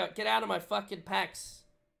 I tell you what, get out of my fucking packs.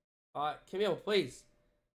 All right, Camille, please.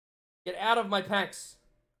 Get out of my packs.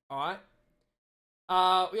 All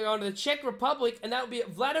right. We're going to the Czech Republic, and that will be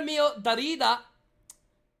Vladimir Darida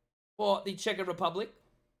for the Czech Republic.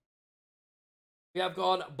 We have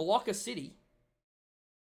gone Blocker City.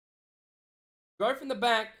 Go from the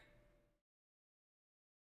back.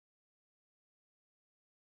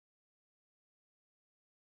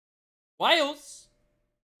 Wales.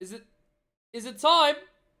 Is it time?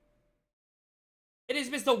 It is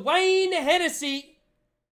Mr. Wayne Hennessy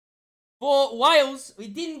for Wales. We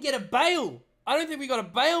didn't get a bail. I don't think we got a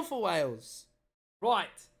bail for Wales. Right.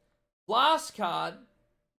 Last card.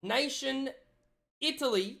 Nation,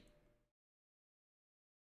 Italy.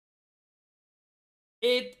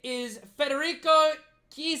 It is Federico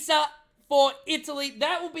Chiesa for Italy.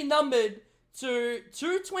 That will be numbered to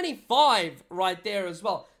 225 right there as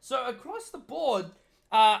well. So across the board,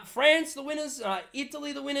 France the winners,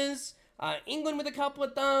 Italy the winners, England with a couple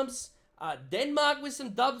of dubs, Denmark with some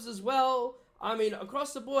dubs as well. I mean,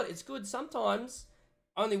 across the board, it's good. Sometimes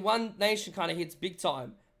only one nation kind of hits big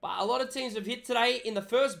time. But a lot of teams have hit today in the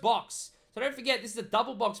first box. So don't forget, this is a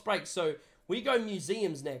double box break. So we go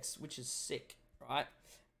museums next, which is sick, right?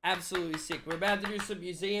 Absolutely sick. We're about to do some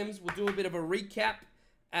museums. We'll do a bit of a recap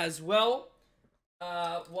as well.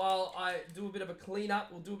 While I do a bit of a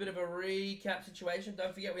cleanup, we'll do a bit of a recap situation.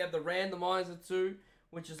 Don't forget, we have the randomizer too,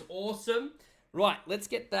 which is awesome. Right, let's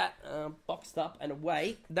get that boxed up and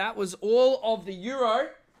away. That was all of the Euro.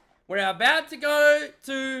 We're about to go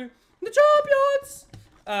to the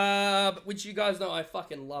champions, which you guys know I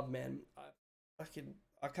fucking love, man.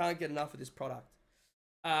 I can't get enough of this product.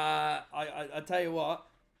 I tell you what,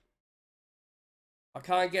 I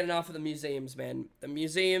can't get enough of the museums, man. The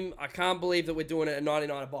museum, I can't believe that we're doing it at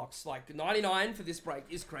 99 a box. Like, 99 for this break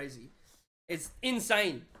is crazy. It's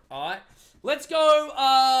insane, alright? Let's go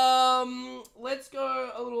a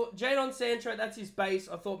little Jadon Sancho. That's his base.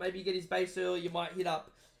 I thought maybe you get his base early, you might hit up.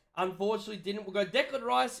 Unfortunately, didn't. We'll go Declan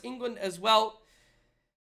Rice, England as well.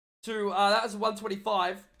 That was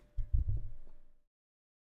 125.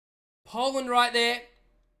 Poland right there.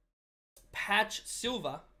 Patch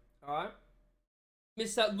Silver, alright?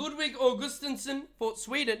 Mr. Ludwig Augustinsson for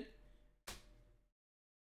Sweden.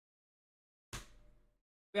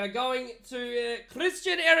 We are going to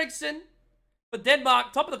Christian Eriksen for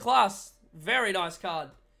Denmark. Top of the class. Very nice card.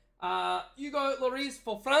 Hugo Lloris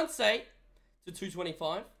for France to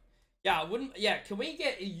 225. Yeah, can we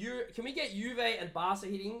get Juve and Barca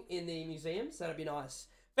hitting in the museums? That'd be nice.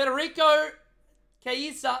 Federico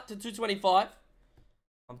Chiesa to 225.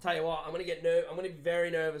 I'll tell you what, I'm gonna be very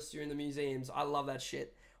nervous during the museums. I love that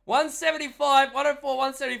shit. 175, 104,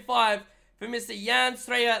 175 for Mr. Jan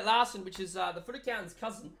Streyer Larsen, which is the foot accountant's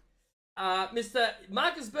cousin. Mr.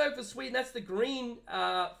 Marcus Berg for Sweden, that's the green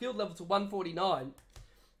field level to 149.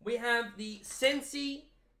 We have the Sensi,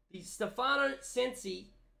 the Stefano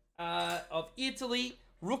Sensi of Italy,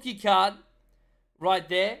 rookie card right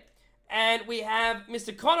there. And we have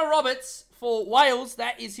Mr. Connor Roberts for Wales.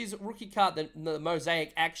 That is his rookie card, the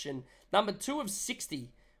Mosaic Action. Number 2 of 60,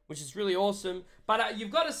 which is really awesome. But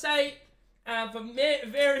you've got to say, for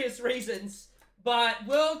various reasons, but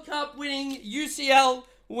World Cup winning UCL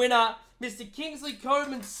winner, Mr. Kingsley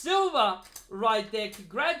Coman Silver right there.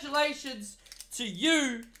 Congratulations to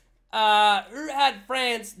you who had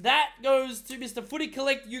France. That goes to Mr. Footy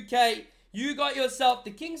Collect UK. You got yourself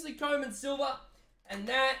the Kingsley Coman Silver. And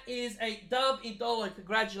that is a dub in dollar.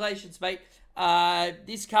 Congratulations, mate.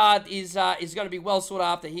 This card is going to be well sought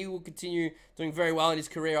after. He will continue doing very well in his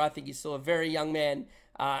career. I think he's still a very young man.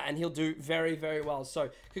 And he'll do very, very well. So,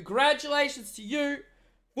 congratulations to you.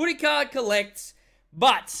 Footy Card Collects.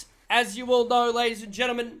 But, as you all know, ladies and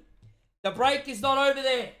gentlemen, the break is not over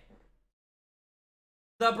there.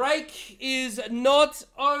 The break is not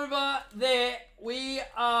over there. We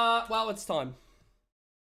are... Well, it's time.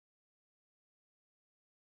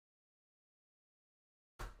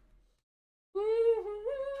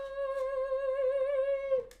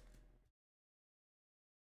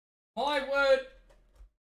 My word,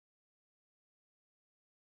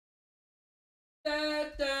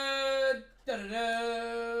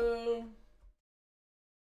 Da-da-da.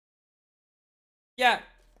 Yeah.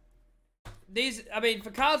 These, I mean,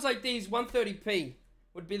 for cards like these, 130p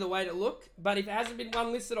would be the way to look. But if it hasn't been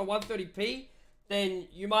one listed on 130p, then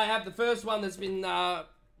you might have the first one that's been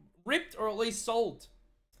ripped or at least sold.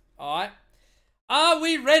 Alright. Are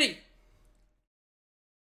we ready?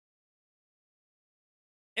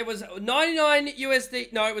 It was 99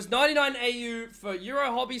 USD. No, it was 99 AU for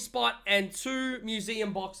Euro Hobby Spot and 2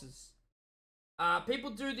 museum boxes. People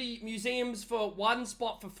do the museums for one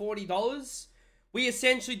spot for $40. We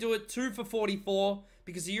essentially do it 2 for 44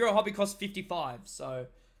 because the Euro Hobby costs 55. So,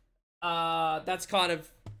 that's kind of,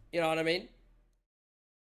 you know what I mean?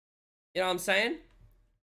 You know what I'm saying?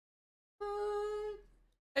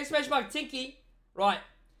 Exclamation mark Tinky. Right.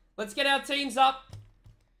 Let's get our teams up.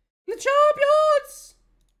 The champions!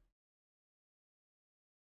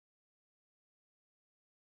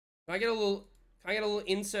 Can I get a little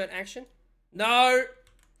insert action? No!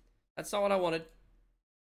 That's not what I wanted.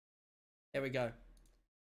 There we go.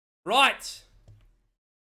 Right.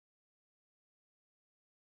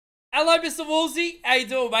 Hello, Mr. Woolsey. How you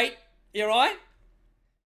doing, mate? You alright?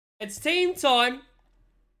 It's team time.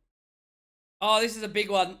 Oh, this is a big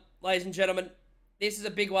one, ladies and gentlemen. This is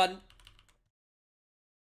a big one.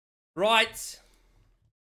 Right.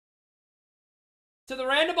 To the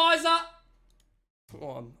randomizer.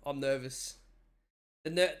 Oh, I'm nervous.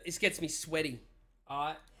 This gets me sweaty.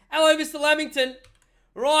 Alright. Hello, Mr. Lamington.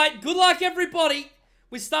 Right, good luck, everybody.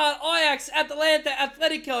 We start Ajax, Atalanta,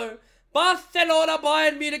 Atletico, Barcelona,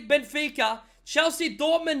 Bayern Munich, Benfica, Chelsea,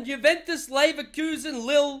 Dortmund, Juventus, Leverkusen,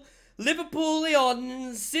 Lille, Liverpool,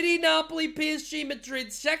 Lyon, City, Napoli, PSG, Madrid,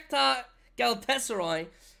 Shakhtar, Galatasaray,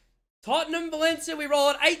 Tottenham, Valencia. We roll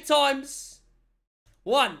it 8 times.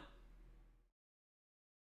 1.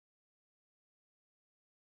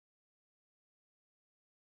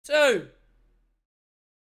 2.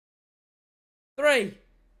 3.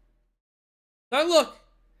 Don't look.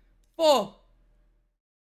 4.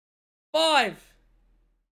 5.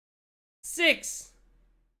 6.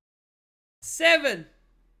 7.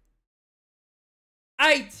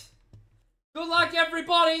 8. Good luck,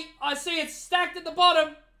 everybody. I see it's stacked at the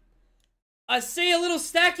bottom. I see a little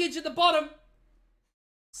stackage at the bottom.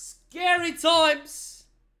 Scary times.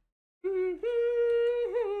 The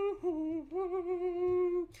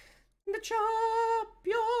champions.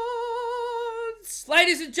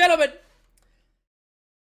 Ladies and gentlemen.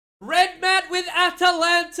 Red Mat with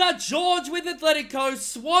Atalanta. George with Atletico.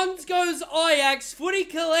 Swans goes Ajax. Footy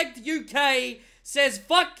Collect UK says,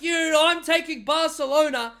 fuck you, I'm taking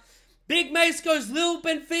Barcelona. Big Mace goes Lille,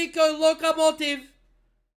 Benfica, Lokomotiv.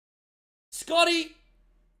 Scotty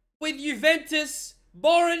with Juventus.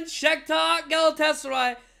 Boren, Shakhtar,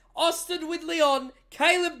 Galatasaray. Austin with Lyon.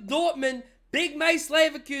 Caleb, Dortmund. Big Mace,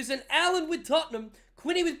 Leverkusen. Alan with Tottenham.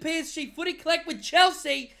 Quinny with PSG. Footy Collect with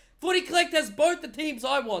Chelsea. Footy Collect has both the teams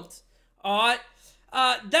I want. Alright.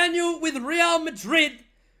 Daniel with Real Madrid.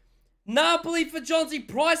 Napoli for Johnsy.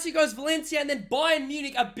 Pricey goes Valencia. And then Bayern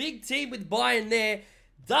Munich. A big team with Bayern there.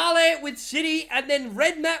 Dale with City. And then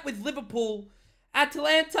Red Mat with Liverpool.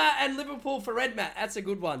 Atalanta and Liverpool for Red Mat. That's a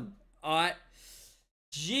good one. Alright.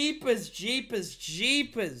 Jeepers, jeepers,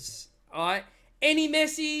 jeepers. Alright. Any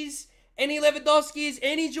Messis, any Lewandowskis,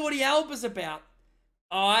 any Jordi Albas about.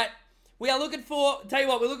 Alright. We are looking for, tell you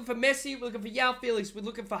what, we're looking for Messi, we're looking for Yao Felix, we're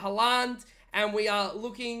looking for Haaland, and we are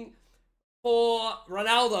looking for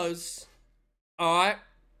Ronaldo's. Alright.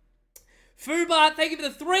 Fubar, thank you for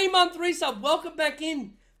the 3-month resub. Welcome back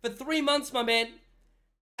in for 3 months, my man.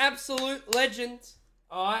 Absolute legend.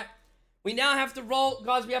 Alright. We now have to roll,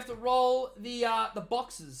 guys, we have to roll the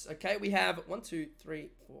boxes, okay? We have 1, 2, 3,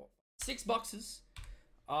 4, 6 boxes.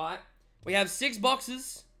 Alright. We have 6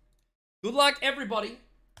 boxes. Good luck, everybody.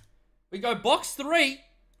 We go box 3.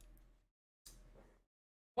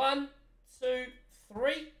 1, 2,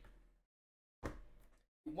 3.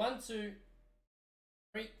 1, 2,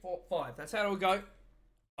 3, 4, 5. That's how it'll go.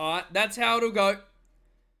 Alright, that's how it'll go.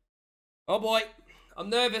 Oh boy,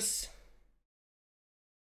 I'm nervous.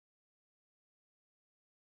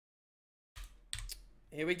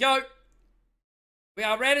 Here we go. We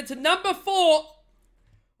are rounded to number 4.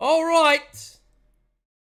 Alright.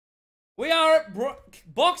 We are at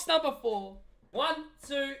box number 4. 1,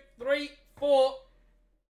 2, 3, 4.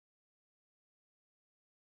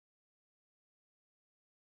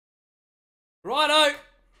 Righto.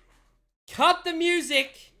 Cut the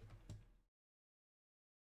music.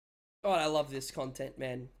 God, I love this content,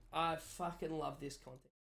 man. I fucking love this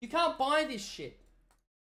content. You can't buy this shit.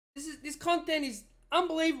 This content is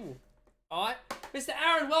unbelievable. Alright. Mr.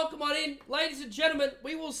 Aaron, welcome on in. Ladies and gentlemen,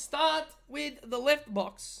 we will start with the left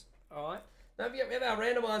box. Alright. Don't forget, we have our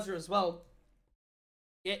randomizer as well.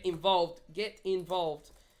 Get involved. Get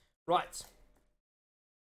involved. Right.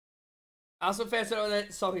 Ask some fans what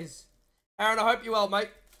that song is. Aaron, I hope you're well, mate.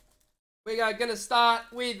 We are going to start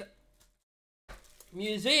with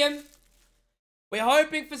Museum. We're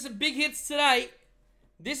hoping for some big hits today.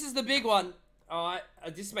 This is the big one. Alright.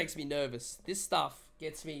 This makes me nervous. This stuff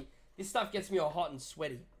gets me all hot and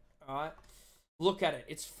sweaty. Alright. Look at it.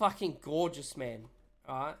 It's fucking gorgeous, man.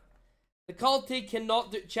 Alright. Nicole T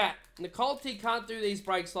cannot do... Chat. Nicole T can't do these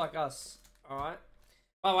breaks like us. Alright.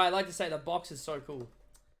 By the way, I'd like to say the box is so cool.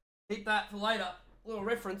 Keep that for later. Little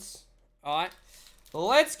reference. Alright.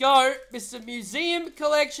 Let's go. Mr. Museum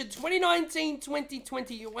Collection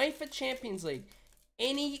 2019-2020 UEFA Champions League.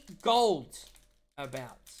 Any gold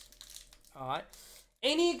about? Alright.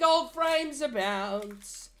 Any gold frames about?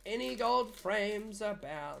 Any gold frames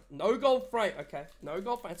about? No gold frame. Okay. No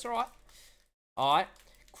gold frame. That's alright. Alright.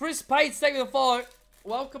 Chris Pates, thank you for the follow.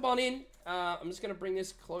 Welcome on in. I'm just going to bring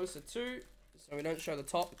this closer too, so we don't show the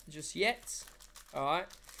top just yet. Alright.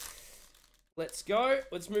 Let's go.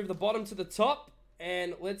 Let's move the bottom to the top,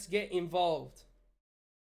 and let's get involved.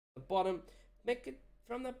 The bottom. Make it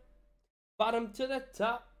from the bottom to the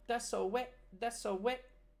top. That's so wet. That's so wet.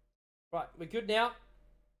 Right, we're good now.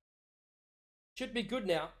 Should be good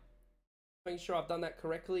now. Making sure I've done that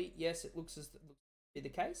correctly. Yes, it looks as be the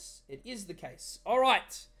case. It is the case. All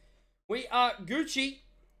right. We are Gucci.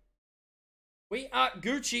 We are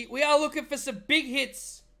Gucci. We are looking for some big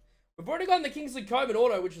hits. We've already gotten the Kingsley Coman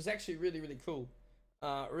auto, which was actually really, really cool.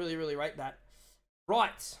 Really, really rate that.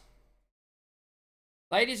 Right.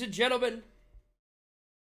 Ladies and gentlemen,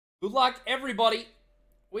 good luck, everybody.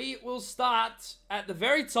 We will start at the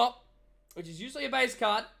very top, which is usually a base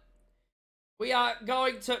card. We are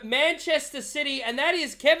going to Manchester City, and that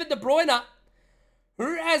is Kevin De Bruyne.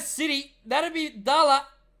 Who has City? That'd be Dala.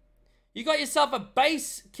 You got yourself a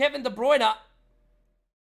base Kevin De Bruyne.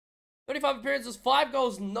 35 appearances, 5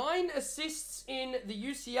 goals, 9 assists in the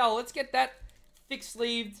UCL. Let's get that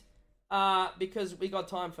thick-sleeved because we got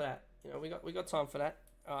time for that. You know, we got time for that.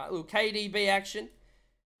 A little KDB action.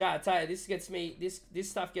 Yeah, I tell you, this gets me. This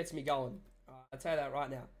stuff gets me going. I tell you that right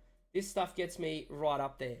now. This stuff gets me right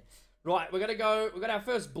up there. Right, we're gonna go. We got our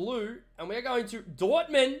first blue, and we're going to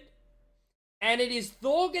Dortmund. And it is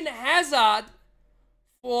Thorgan Hazard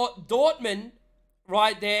for Dortmund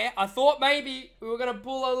right there. I thought maybe we were going to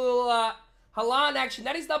pull a little Haaland action.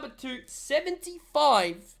 That is number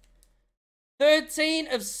 275. 13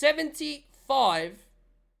 of 75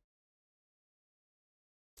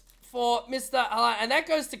 for Mr. Haaland. And that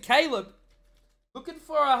goes to Caleb. Looking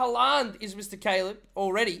for a Haaland is Mr. Caleb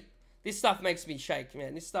already. This stuff makes me shake,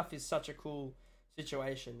 man. This stuff is such a cool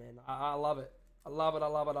situation, man. I love it. I love it. I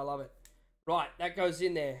love it. I love it. Right, that goes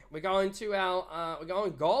in there. We're going to our, we're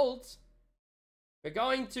going gold. We're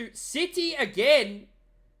going to City again.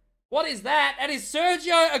 What is that? That is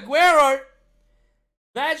Sergio Aguero.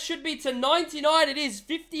 That should be to 99. It is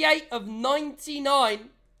 58 of 99.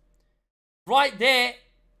 Right there.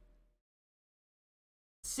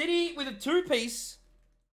 City with a 2-piece.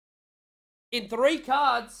 In 3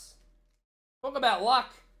 cards. Talk about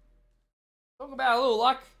luck. Talk about a little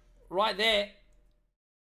luck. Right there.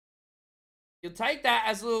 You'll take that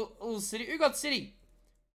as a little City. Who got City?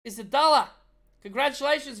 It's the dollar.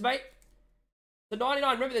 Congratulations, mate. The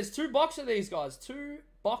 99. Remember, there's 2 boxes of these guys. 2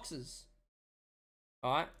 boxes.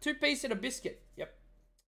 All right. 2-piece and a biscuit. Yep.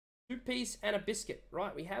 2-piece and a biscuit.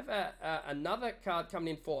 Right. We have another card coming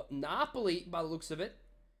in for Napoli by the looks of it.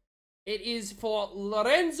 It is for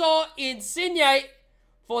Lorenzo Insigne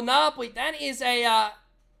for Napoli. That is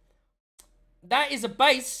a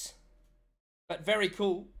base, but very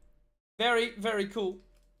cool. Very, very cool.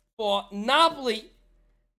 For Napoli,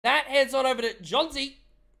 that heads on over to Jonzi.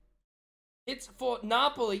 It's for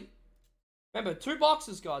Napoli. Remember, 2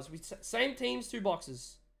 boxes, guys. Same teams, 2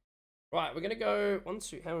 boxes. Right, we're going to go 1,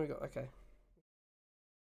 2. How many we got? Okay.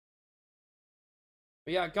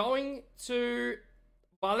 We are going to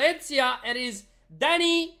Valencia. It is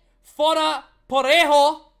Dani Fora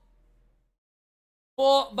Parejo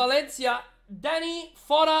for Valencia. Dani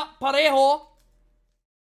Fora Parejo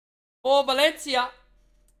for Valencia.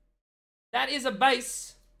 That is a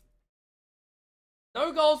base.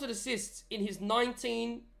 No goals and assists in his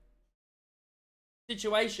 19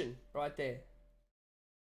 situation right there.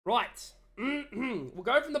 Right. We'll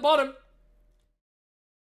go from the bottom.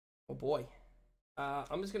 Oh boy.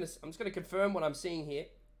 I'm just gonna confirm what I'm seeing here.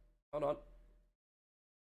 Hold on.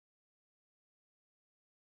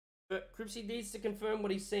 Cripsy needs to confirm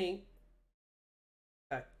what he's seeing.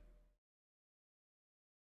 Okay.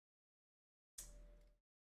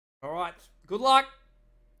 All right. Good luck.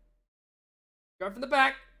 Go from the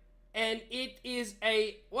back. And it is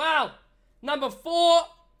a, wow, number 4,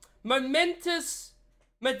 momentous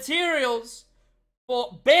materials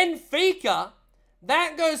for Benfica.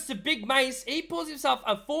 That goes to Big Mace. He pulls himself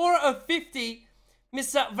a 4 of 50.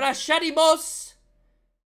 Mr. Vrashadimos.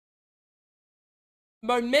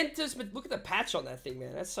 Momentous, but look at the patch on that thing,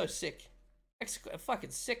 man. That's so sick. That's fucking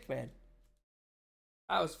sick, man.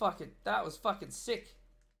 That was fucking sick.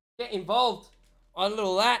 Get involved on a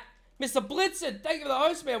little of that. Mr. Blitzen, thank you for the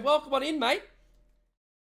host, man. Welcome on in, mate.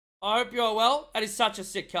 I hope you're well. That is such a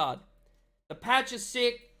sick card. The patch is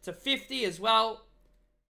sick. To 50 as well.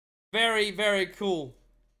 Very, very cool.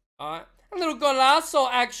 Alright. A little golazo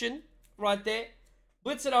action right there.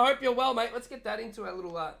 Blitzen, I hope you're well, mate. Let's get that into a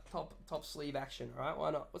little top sleeve action. Alright, why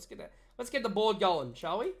not? Let's get the board going,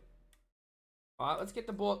 shall we? Alright, let's get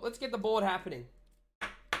the board happening.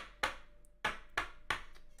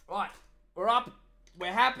 Right. We're up.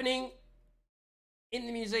 We're happening in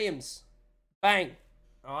the museums. Bang.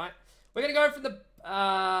 Alright. We're going to go from the...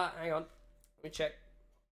 hang on. Let me check.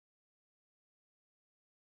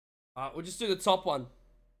 Alright, we'll just do the top one.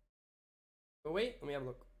 Will we? Let me have a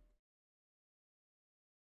look.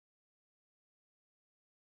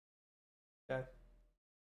 Okay.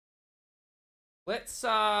 Let's,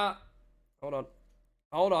 hold on.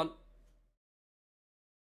 Hold on.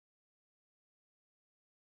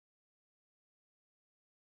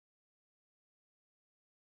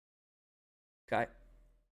 Okay.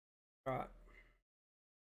 Alright.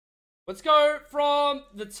 Let's go from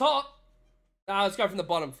the top. Let's go from the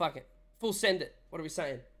bottom. Fuck it. Full send it. What are we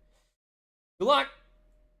saying? Good luck.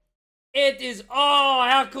 It is... Oh,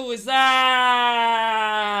 how cool is that?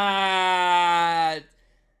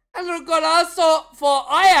 A little golazo for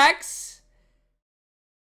Ajax.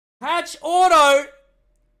 Patch auto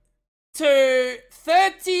to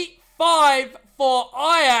 35 for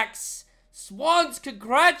Ajax. Swans,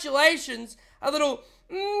 congratulations. A little...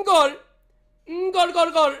 God.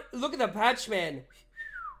 Look at the patch, man.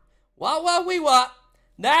 Wow.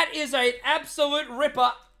 That is an absolute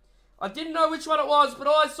ripper. I didn't know which one it was, but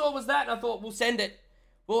all I saw was that, and I thought, we'll send it.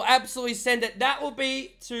 We'll absolutely send it. That will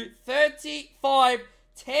be to 35.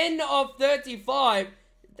 10 of 35.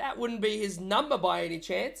 That wouldn't be his number by any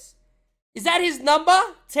chance. Is that his number?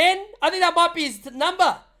 10? I think that might be his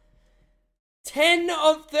number. 10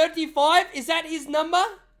 of 35? Is that his number?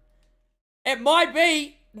 It might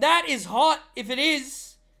be. That is hot if it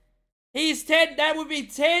is. He's 10. That would be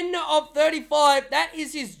 10 of 35. That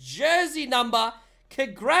is his jersey number.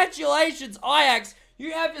 Congratulations, Ajax.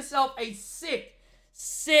 You have yourself a sick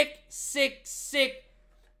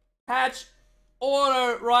patch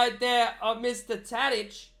auto right there of Mr.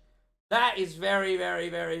 Tadic. That is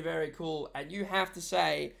very cool. And you have to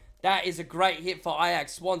say, that is a great hit for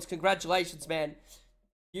Ajax. Swans, congratulations, man.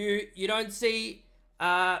 You don't see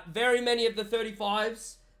very many of the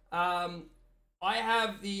 35s. I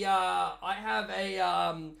have a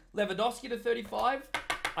Lewandowski to 35.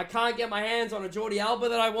 I can't get my hands on a Jordi Alba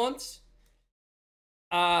that I want.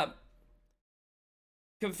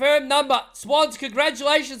 Confirmed number. Swans,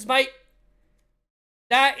 congratulations, mate.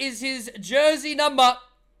 That is his jersey number.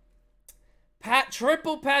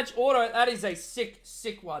 Triple patch auto. That is a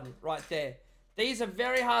sick one right there. These are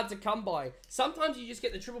very hard to come by. Sometimes you just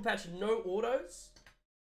get the triple patch no autos.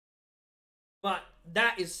 But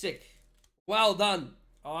that is sick. Well done.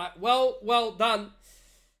 Alright, well done.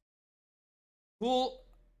 Cool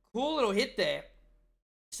little hit there.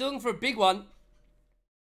 Still looking for a big one.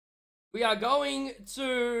 We are going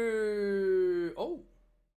to... Oh.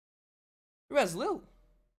 Who has Lil?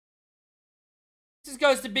 This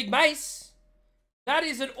goes to Big Mace. That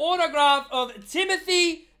is an autograph of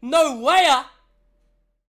Timothy Noweya.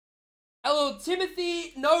 A little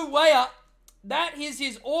Timothy Noweya. That is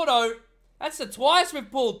his auto. That's the twice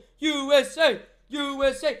we've pulled. USA.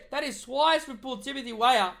 That is twice we've pulled Timothy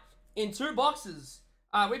Weah in 2 boxes.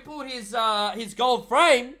 We pulled his gold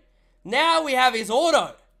frame. Now we have his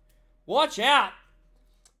auto. Watch out.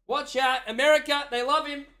 Watch out. America, they love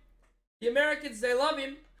him. The Americans, they love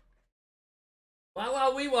him.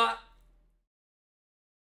 Wah.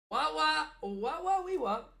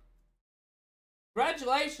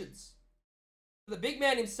 Congratulations to the big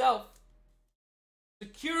man himself.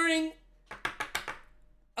 Securing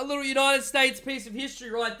a little United States piece of history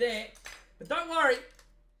right there. But don't worry.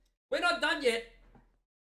 We're not done yet.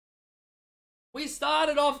 We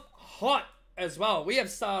started off hot as well. We have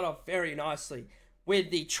started off very nicely with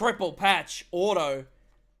the triple patch auto.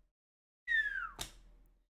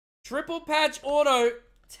 Triple patch auto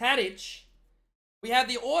Tadic. We have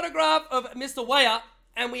the autograph of Mr. Weah.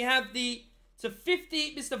 And we have the to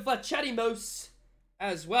 50 Mr. Vlachadimos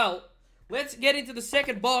as well. Let's get into the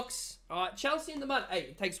second box. All right, Chelsea in the mud. Hey,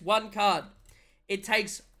 it takes one card. It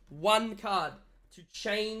takes one card to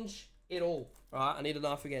change it all. All right, I need a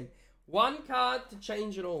knife again. One card to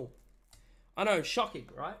change it all. I know, shocking,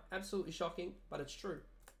 right? Absolutely shocking, but it's true.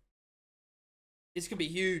 This could be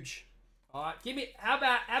huge. All right, give me. How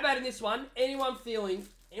about in this one? Anyone feeling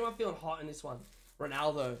hot in this one?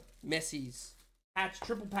 Ronaldo, Messi's,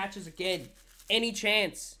 triple patches again. Any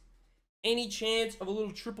chance? Any chance of a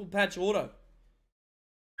little triple patch auto?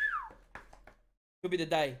 Could be the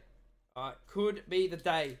day. All right, could be the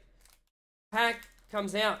day. Pack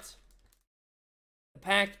comes out. The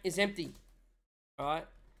pack is empty. All right.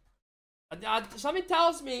 Something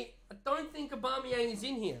tells me I don't think Aubameyang is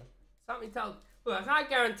in here. Something tells. Look, I can't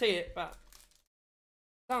guarantee it, but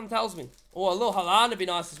something tells me. Or a little Haaland would be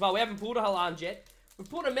nice as well. We haven't pulled a Haaland yet. We've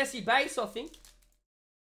pulled a Messi base, I think.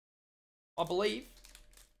 I believe.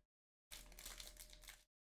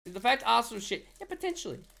 Is the fact Arsenal shit? Yeah,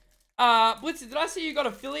 potentially. Blitzer, did I see you got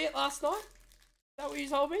affiliate last night? Is that what you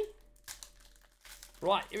told me?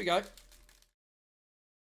 Right, here we go.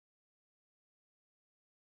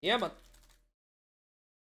 Yeah, man.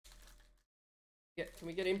 Yeah, can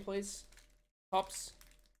we get in, please? Tops,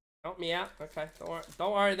 help me out. Okay,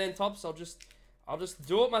 don't worry then, Tops. I'll just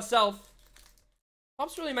do it myself.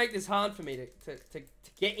 Tops really make this hard for me to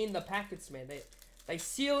get in the packets, man. They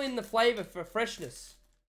seal in the flavor for freshness.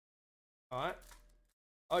 All right.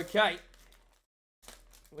 Okay.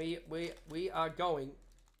 We are going,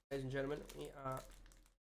 ladies and gentlemen. We are.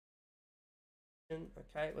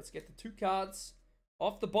 Okay, let's get the 2 cards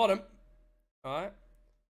off the bottom. All right.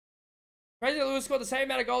 Crazy Lewis scored the same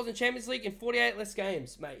amount of goals in Champions League in 48 less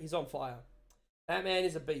games, mate. He's on fire. That man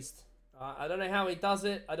is a beast. I don't know how he does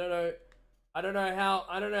it. I don't know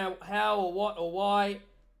how or what or why,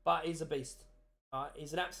 but he's a beast.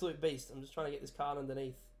 He's an absolute beast. I'm just trying to get this card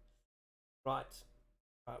underneath. Right.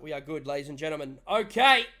 We are good, ladies and gentlemen.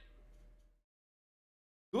 Okay.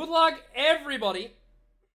 Good luck, everybody.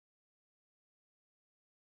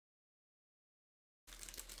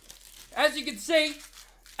 As you can see,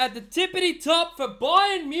 at the tippity top for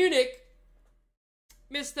Bayern Munich,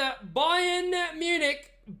 Mr. Bayern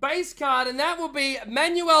Munich base card, and that will be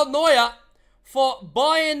Manuel Neuer for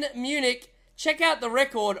Bayern Munich. Check out the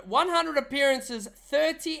record, 100 appearances,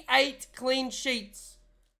 38 clean sheets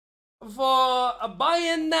for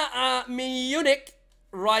Bayern Munich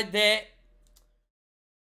right there.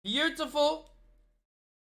 Beautiful.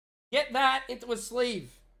 Get that into a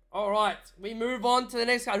sleeve. All right, we move on to the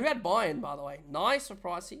next card. Who had Bayern, by the way? Nice for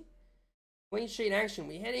pricey. Clean sheet action.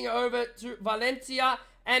 We're heading over to Valencia.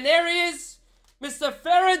 And there he is, Mr.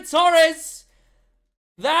 Ferran Torres.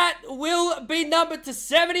 That will be numbered to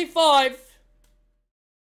 75.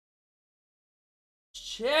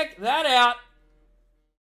 Check that out.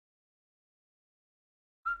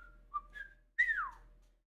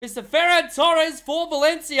 Mr. Ferran Torres for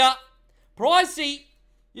Valencia. Pricey.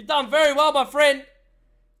 You've done very well, my friend.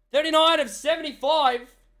 39 of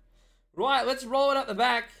 75. Right, let's roll it up the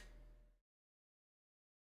back.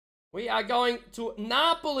 We are going to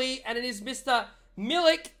Napoli, and it is Mr.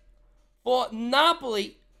 Milik for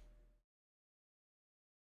Napoli.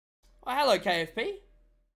 Oh, hello, KFP.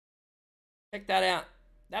 Check that out.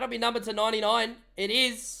 That'll be numbered to 99. It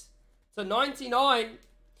is to 99.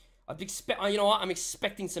 You know what? I'm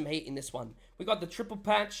expecting some heat in this one. We got the triple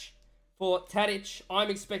patch for Tadic. I'm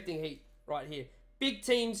expecting heat right here. Big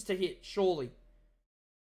teams to hit, surely.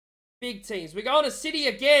 Big teams. We're going to City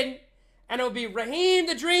again, and it'll be Raheem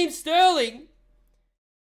the Dream Sterling.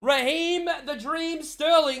 Raheem the Dream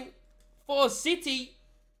Sterling for City.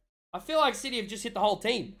 I feel like City have just hit the whole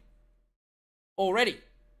team already.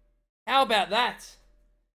 How about that?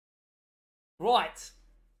 Right.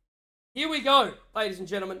 Here we go, ladies and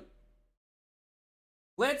gentlemen.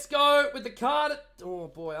 Let's go with the card. Oh,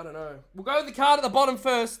 boy, I don't know. We'll go with the card at the bottom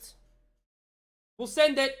first. We'll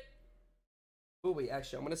send it. Will we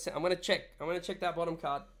actually? I'm gonna check. I'm gonna check that bottom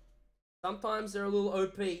card. Sometimes they're a little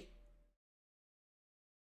OP.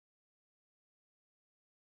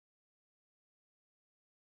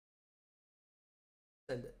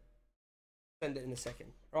 Send it. Send it in a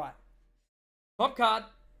second. Right. Top card.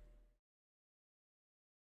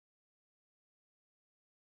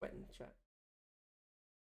 Wait in the chat.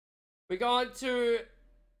 We're going to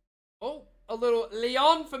a little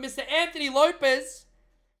Leon for Mr. Anthony Lopez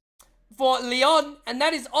for Leon, and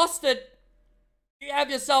that is Austin. You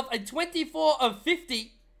have yourself a 24 of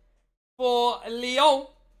 50 for Leon.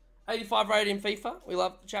 85 rated in FIFA. We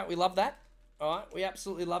love chat. We love that. All right, we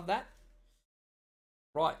absolutely love that.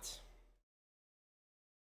 Right.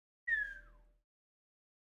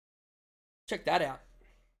 Check that out.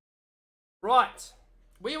 Right.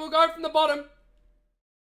 We will go from the bottom.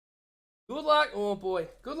 Good luck. Oh, boy.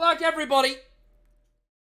 Good luck, everybody.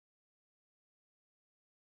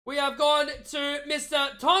 We have gone to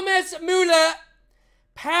Mr. Thomas Muller.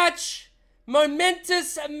 Patch.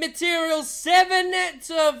 Momentous material. 7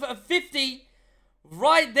 of 50.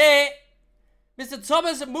 Right there. Mr.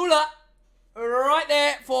 Thomas Muller. Right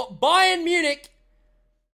there for Bayern Munich.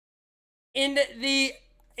 In the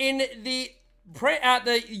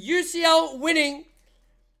UCL winning.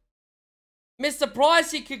 Mr.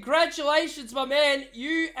 Pricey, congratulations, my man.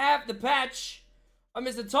 You have the patch of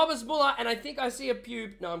Mr. Thomas Muller, and I think I see a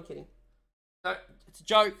pube. No, I'm kidding. No, it's a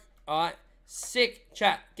joke. All right. Sick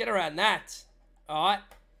chat. Get around that. All right.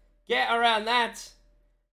 Get around that.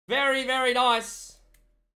 Very, very nice.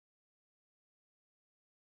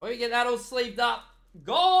 Let me get that all sleeved up.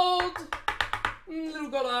 Gold. Little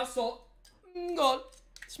gold assault. Gold.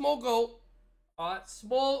 Small gold. All right.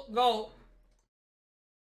 Small gold.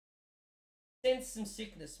 Sense some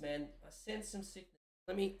sickness, man. I sense some sickness.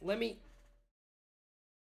 Let me.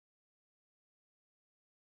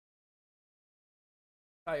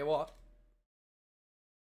 Tell you what.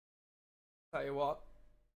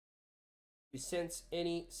 You sense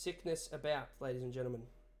any sickness about, ladies and gentlemen.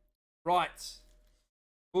 Right.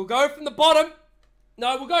 We'll go from the bottom.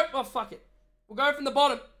 No, we'll go. Oh, fuck it. We'll go from the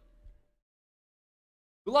bottom.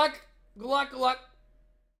 Good luck. Good luck. Good luck.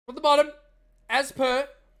 From the bottom. As per.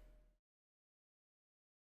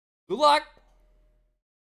 Good luck.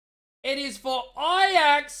 It is for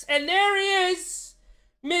Ajax, and there he is,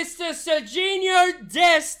 Mr. Serginho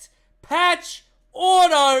Dest patch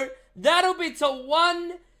auto. That'll be to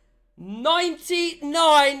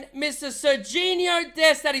 199, Mr. Serginho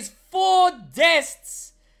Dest. That is 4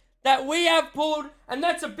 Dests that we have pulled, and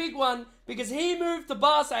that's a big one because he moved to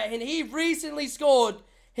Barca and he recently scored.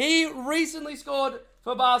 He recently scored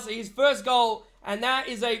for Barca, his first goal. And that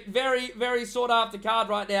is a very, very sought-after card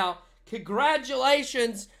right now.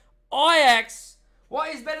 Congratulations, Ajax. What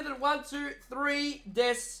is better than 1, 2, 3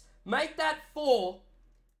 Dests? Make that 4.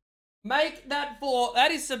 Make that 4. That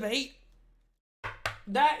is some heat.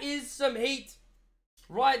 That is some heat.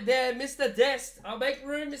 Right there, Mr. Dest. I'll make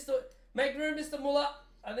room, Mr. Muller.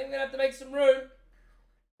 I think we're going to have to make some room.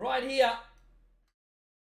 Right here.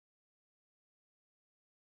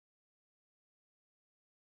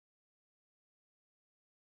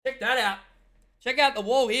 Check that out. Check out the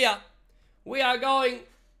wall here. We are going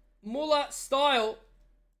Muller style.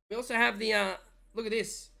 We also have the, look at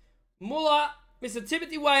this. Muller, Mr.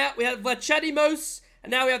 Timothy Weah. We have Vlachadimos. And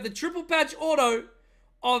now we have the triple patch auto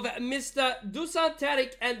of Mr. Dusan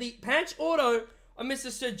Tadic and the patch auto of Mr.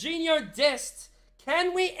 Serginho Dest.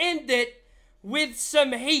 Can we end it with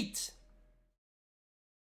some heat?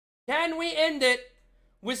 Can we end it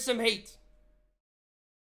with some heat?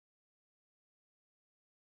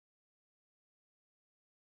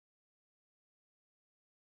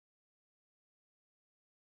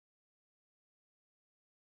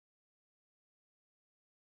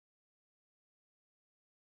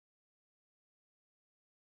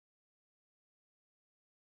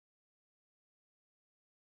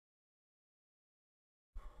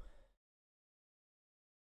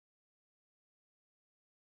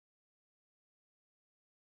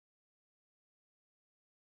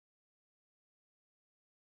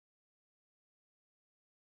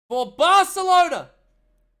 For Barcelona,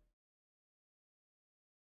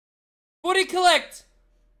 Footy Collect,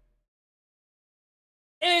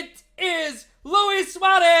 it is Luis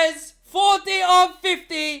Suarez, 40 of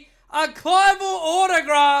 50, archival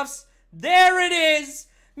autographs. There it is,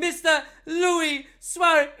 Mr. Luis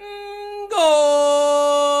Suarez. Golazo.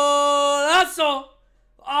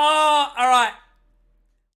 Oh, all right.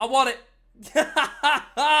 I want it.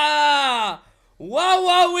 Wow,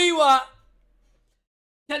 wow, wee, wow.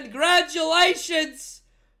 Congratulations.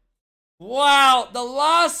 Wow, the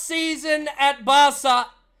last season at Barca.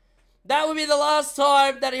 That would be the last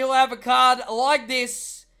time that he'll have a card like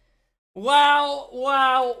this. Wow,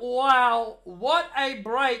 wow, wow. What a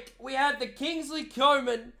break. We had the Kingsley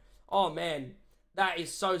Coman. Oh, man. That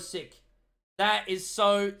is so sick. That is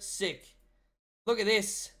so sick. Look at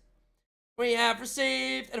this. We have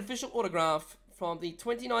received an official autograph from the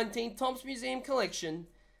 2019 Tom's Museum collection.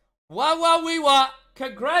 Wow, wow, wee, wah.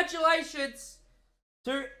 Congratulations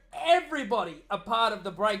to everybody a part of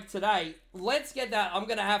the break today. Let's get that. I'm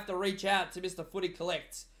going to have to reach out to Mr. Footy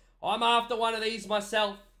Collect. I'm after one of these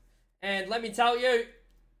myself. And let me tell you,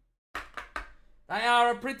 they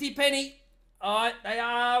are a pretty penny. Alright, they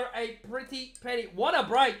are a pretty penny. What a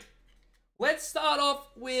break. Let's start off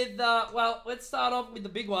with, let's start off with the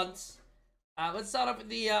big ones. Let's start off with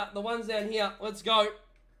the ones down here. Let's go.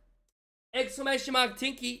 Exclamation mark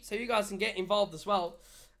Tinky, so you guys can get involved as well.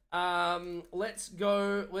 Let's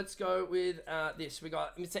go with this. We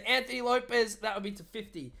got Mr. Anthony Lopez, that would be to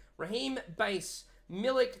 50. Raheem base,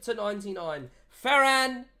 Milik to 99.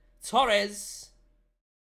 Ferran Torres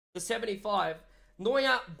to 75.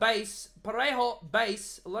 Neuer base, Parejo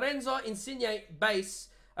base, Lorenzo Insigne base,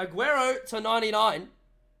 Aguero to 99.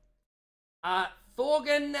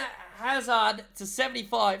 Thorgan Hazard to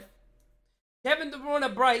 75. Kevin De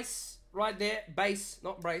Bruyne brace, right there, base,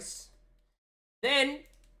 not brace. Then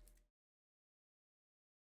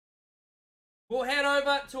we'll head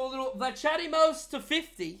over to a little Vlachodimos to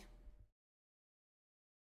 50.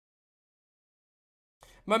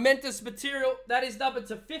 Momentous material, that is numbered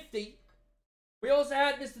to 50. We also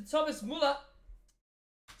had Mr. Thomas Muller,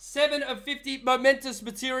 7 of 50 momentous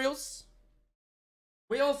materials.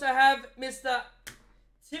 We also have Mr.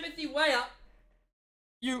 Timothy Weah,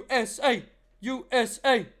 USA,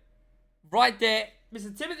 USA. Right there,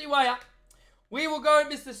 Mr. Timothy Weah. We will go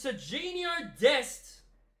Mr. Serginho Dest,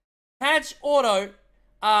 patch auto,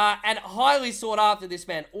 and highly sought after this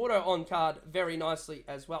man. Auto on card very nicely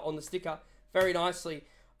as well, on the sticker, very nicely.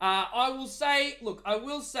 I will say, look, I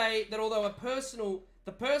will say that although the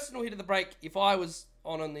personal hit of the break, if I was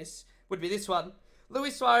on this, would be this one.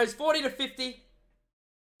 Luis Suarez, 40 to 50.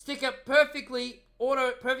 Sticker perfectly,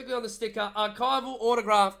 auto perfectly on the sticker. Archival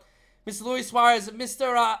autograph. Mr. Luis Suarez,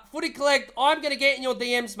 Mr. Footy Collect, I'm going to get in your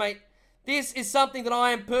DMs, mate. This is something that I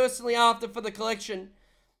am personally after for the collection.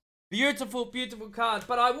 Beautiful, beautiful card.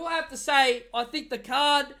 But I will have to say, I think the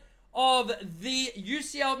card of the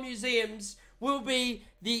UCL Museums will be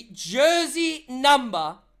the jersey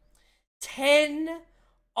number 10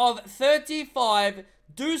 of 35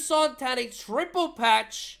 Dusan Tadic triple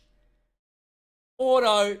patch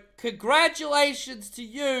auto. Congratulations to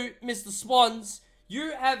you, Mr. Swans.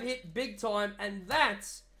 You have hit big time, and that,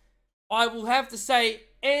 I will have to say,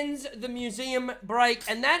 ends the museum break,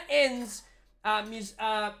 and that ends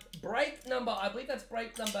break number, I believe that's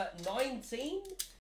break number 19.